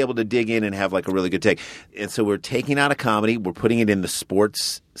now be able to dig in and have like a really good take. And so we're taking out a comedy. We're putting it in the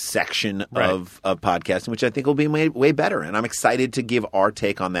sports section of podcasting, which I think will be way better. And I'm excited to give our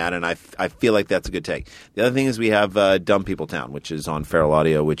take on that, and I feel like that's a good take. The other thing is we have Dumb People Town, which is on Feral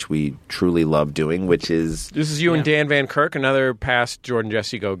Audio, which we truly love doing, which is... This is you and Dan Van Kirk, another past Jordan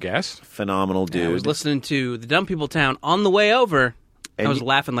Jesse Go guest. Phenomenal dude. I was listening to the Dumb People Town on the way over. I was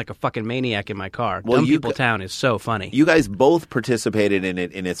laughing like a fucking maniac in my car. Dumb People Town is so funny. You guys both participated in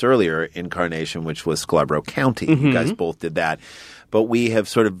it in its earlier incarnation, which was Scarborough County. Mm-hmm. You guys both did that. But we have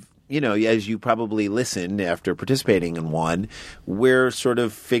sort of, as you probably listened after participating in one, we're sort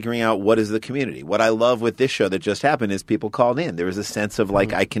of figuring out what is the community. What I love with this show that just happened is people called in. There was a sense of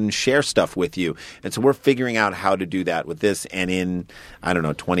like, I can share stuff with you. And so we're figuring out how to do that with this. And in,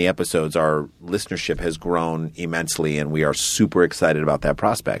 20 episodes, our listenership has grown immensely, and we are super excited about that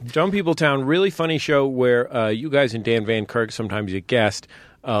prospect. Dumb People Town, really funny show where you guys and Dan Van Kirk, sometimes a guest,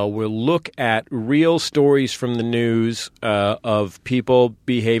 will look at real stories from the news of people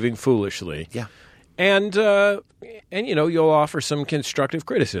behaving foolishly. Yeah. And you'll offer some constructive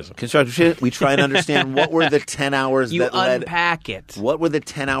criticism. We try and understand what were the 10 hours you that led... unpack it. What were the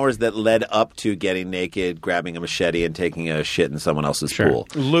 10 hours that led up to getting naked, grabbing a machete, and taking a shit in someone else's pool?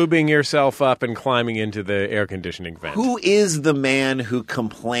 Lubing yourself up and climbing into the air conditioning vent. Who is the man who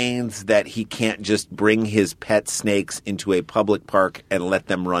complains that he can't just bring his pet snakes into a public park and let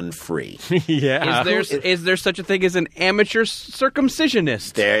them run free? Yeah. Is there such a thing as an amateur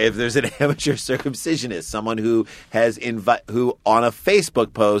circumcisionist? If there's an amateur circumcisionist, someone who has who on a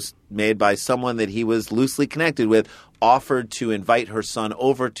Facebook post made by someone that he was loosely connected with offered to invite her son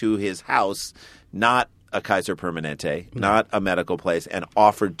over to his house, not a Kaiser Permanente, not a medical place, and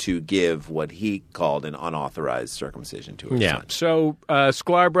offered to give what he called an unauthorized circumcision to his son. So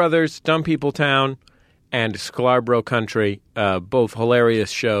Sklar Brothers, Dumb People Town, and Scarborough Country, both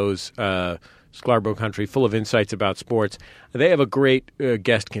hilarious shows. Scarborough Country, full of insights about sports. They have a great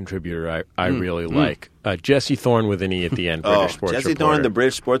guest contributor I really like. Jesse Thorne with an E at the end, British sports Jesse reporter. Thorne, the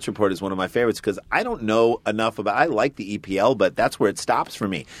British sports report, is one of my favorites because I don't know enough about – I like the EPL, but that's where it stops for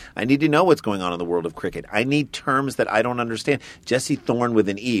me. I need to know what's going on in the world of cricket. I need terms that I don't understand. Jesse Thorne with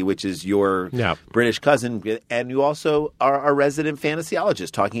an E, which is your British cousin, and you also are our resident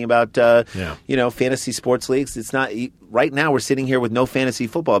fantasyologist talking about fantasy sports leagues. It's not – right now we're sitting here with no fantasy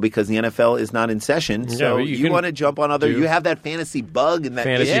football because the NFL is not in session. So you want to jump on other – you have that fantasy bug and that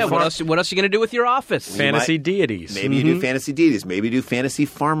 – what else are you going to do with your office? Fantasy deities. Maybe you do fantasy deities. Maybe you do fantasy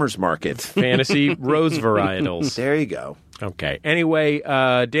farmers markets. Fantasy rose varietals. There you go. Okay. Anyway,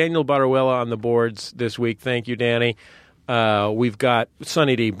 Daniel Butterwilla on the boards this week. Thank you, Danny. We've got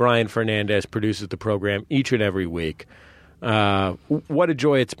Sunny D. Brian Fernandez produces the program each and every week. What a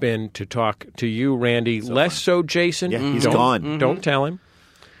joy it's been to talk to you, Randy. Less so Jason. Yeah, he's gone. Mm-hmm. Don't tell him.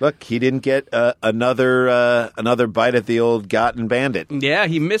 Look, he didn't get another bite at the old Gotten Bandit. Yeah,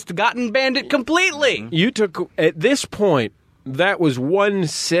 he missed Gotten Bandit completely. You took, at this point, that was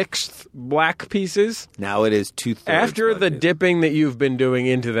 1/6 black pieces. Now it is 2/3. After the dipping that you've been doing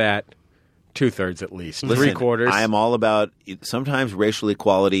into that, 2/3 at least. Listen, 3/4. I am all about, sometimes racial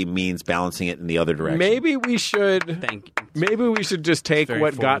equality means balancing it in the other direction. Maybe we should just take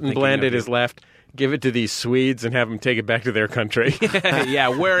what Gotten Bandit is left, give it to these Swedes and have them take it back to their country. Yeah,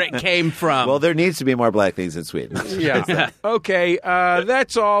 where it came from. Well, there needs to be more black things in Sweden. Yeah. Okay,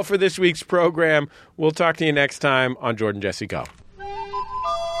 that's all for this week's program. We'll talk to you next time on Jordan Jesse Go.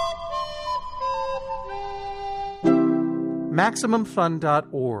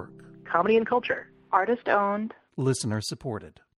 MaximumFun.org. Comedy and culture. Artist owned. Listener supported.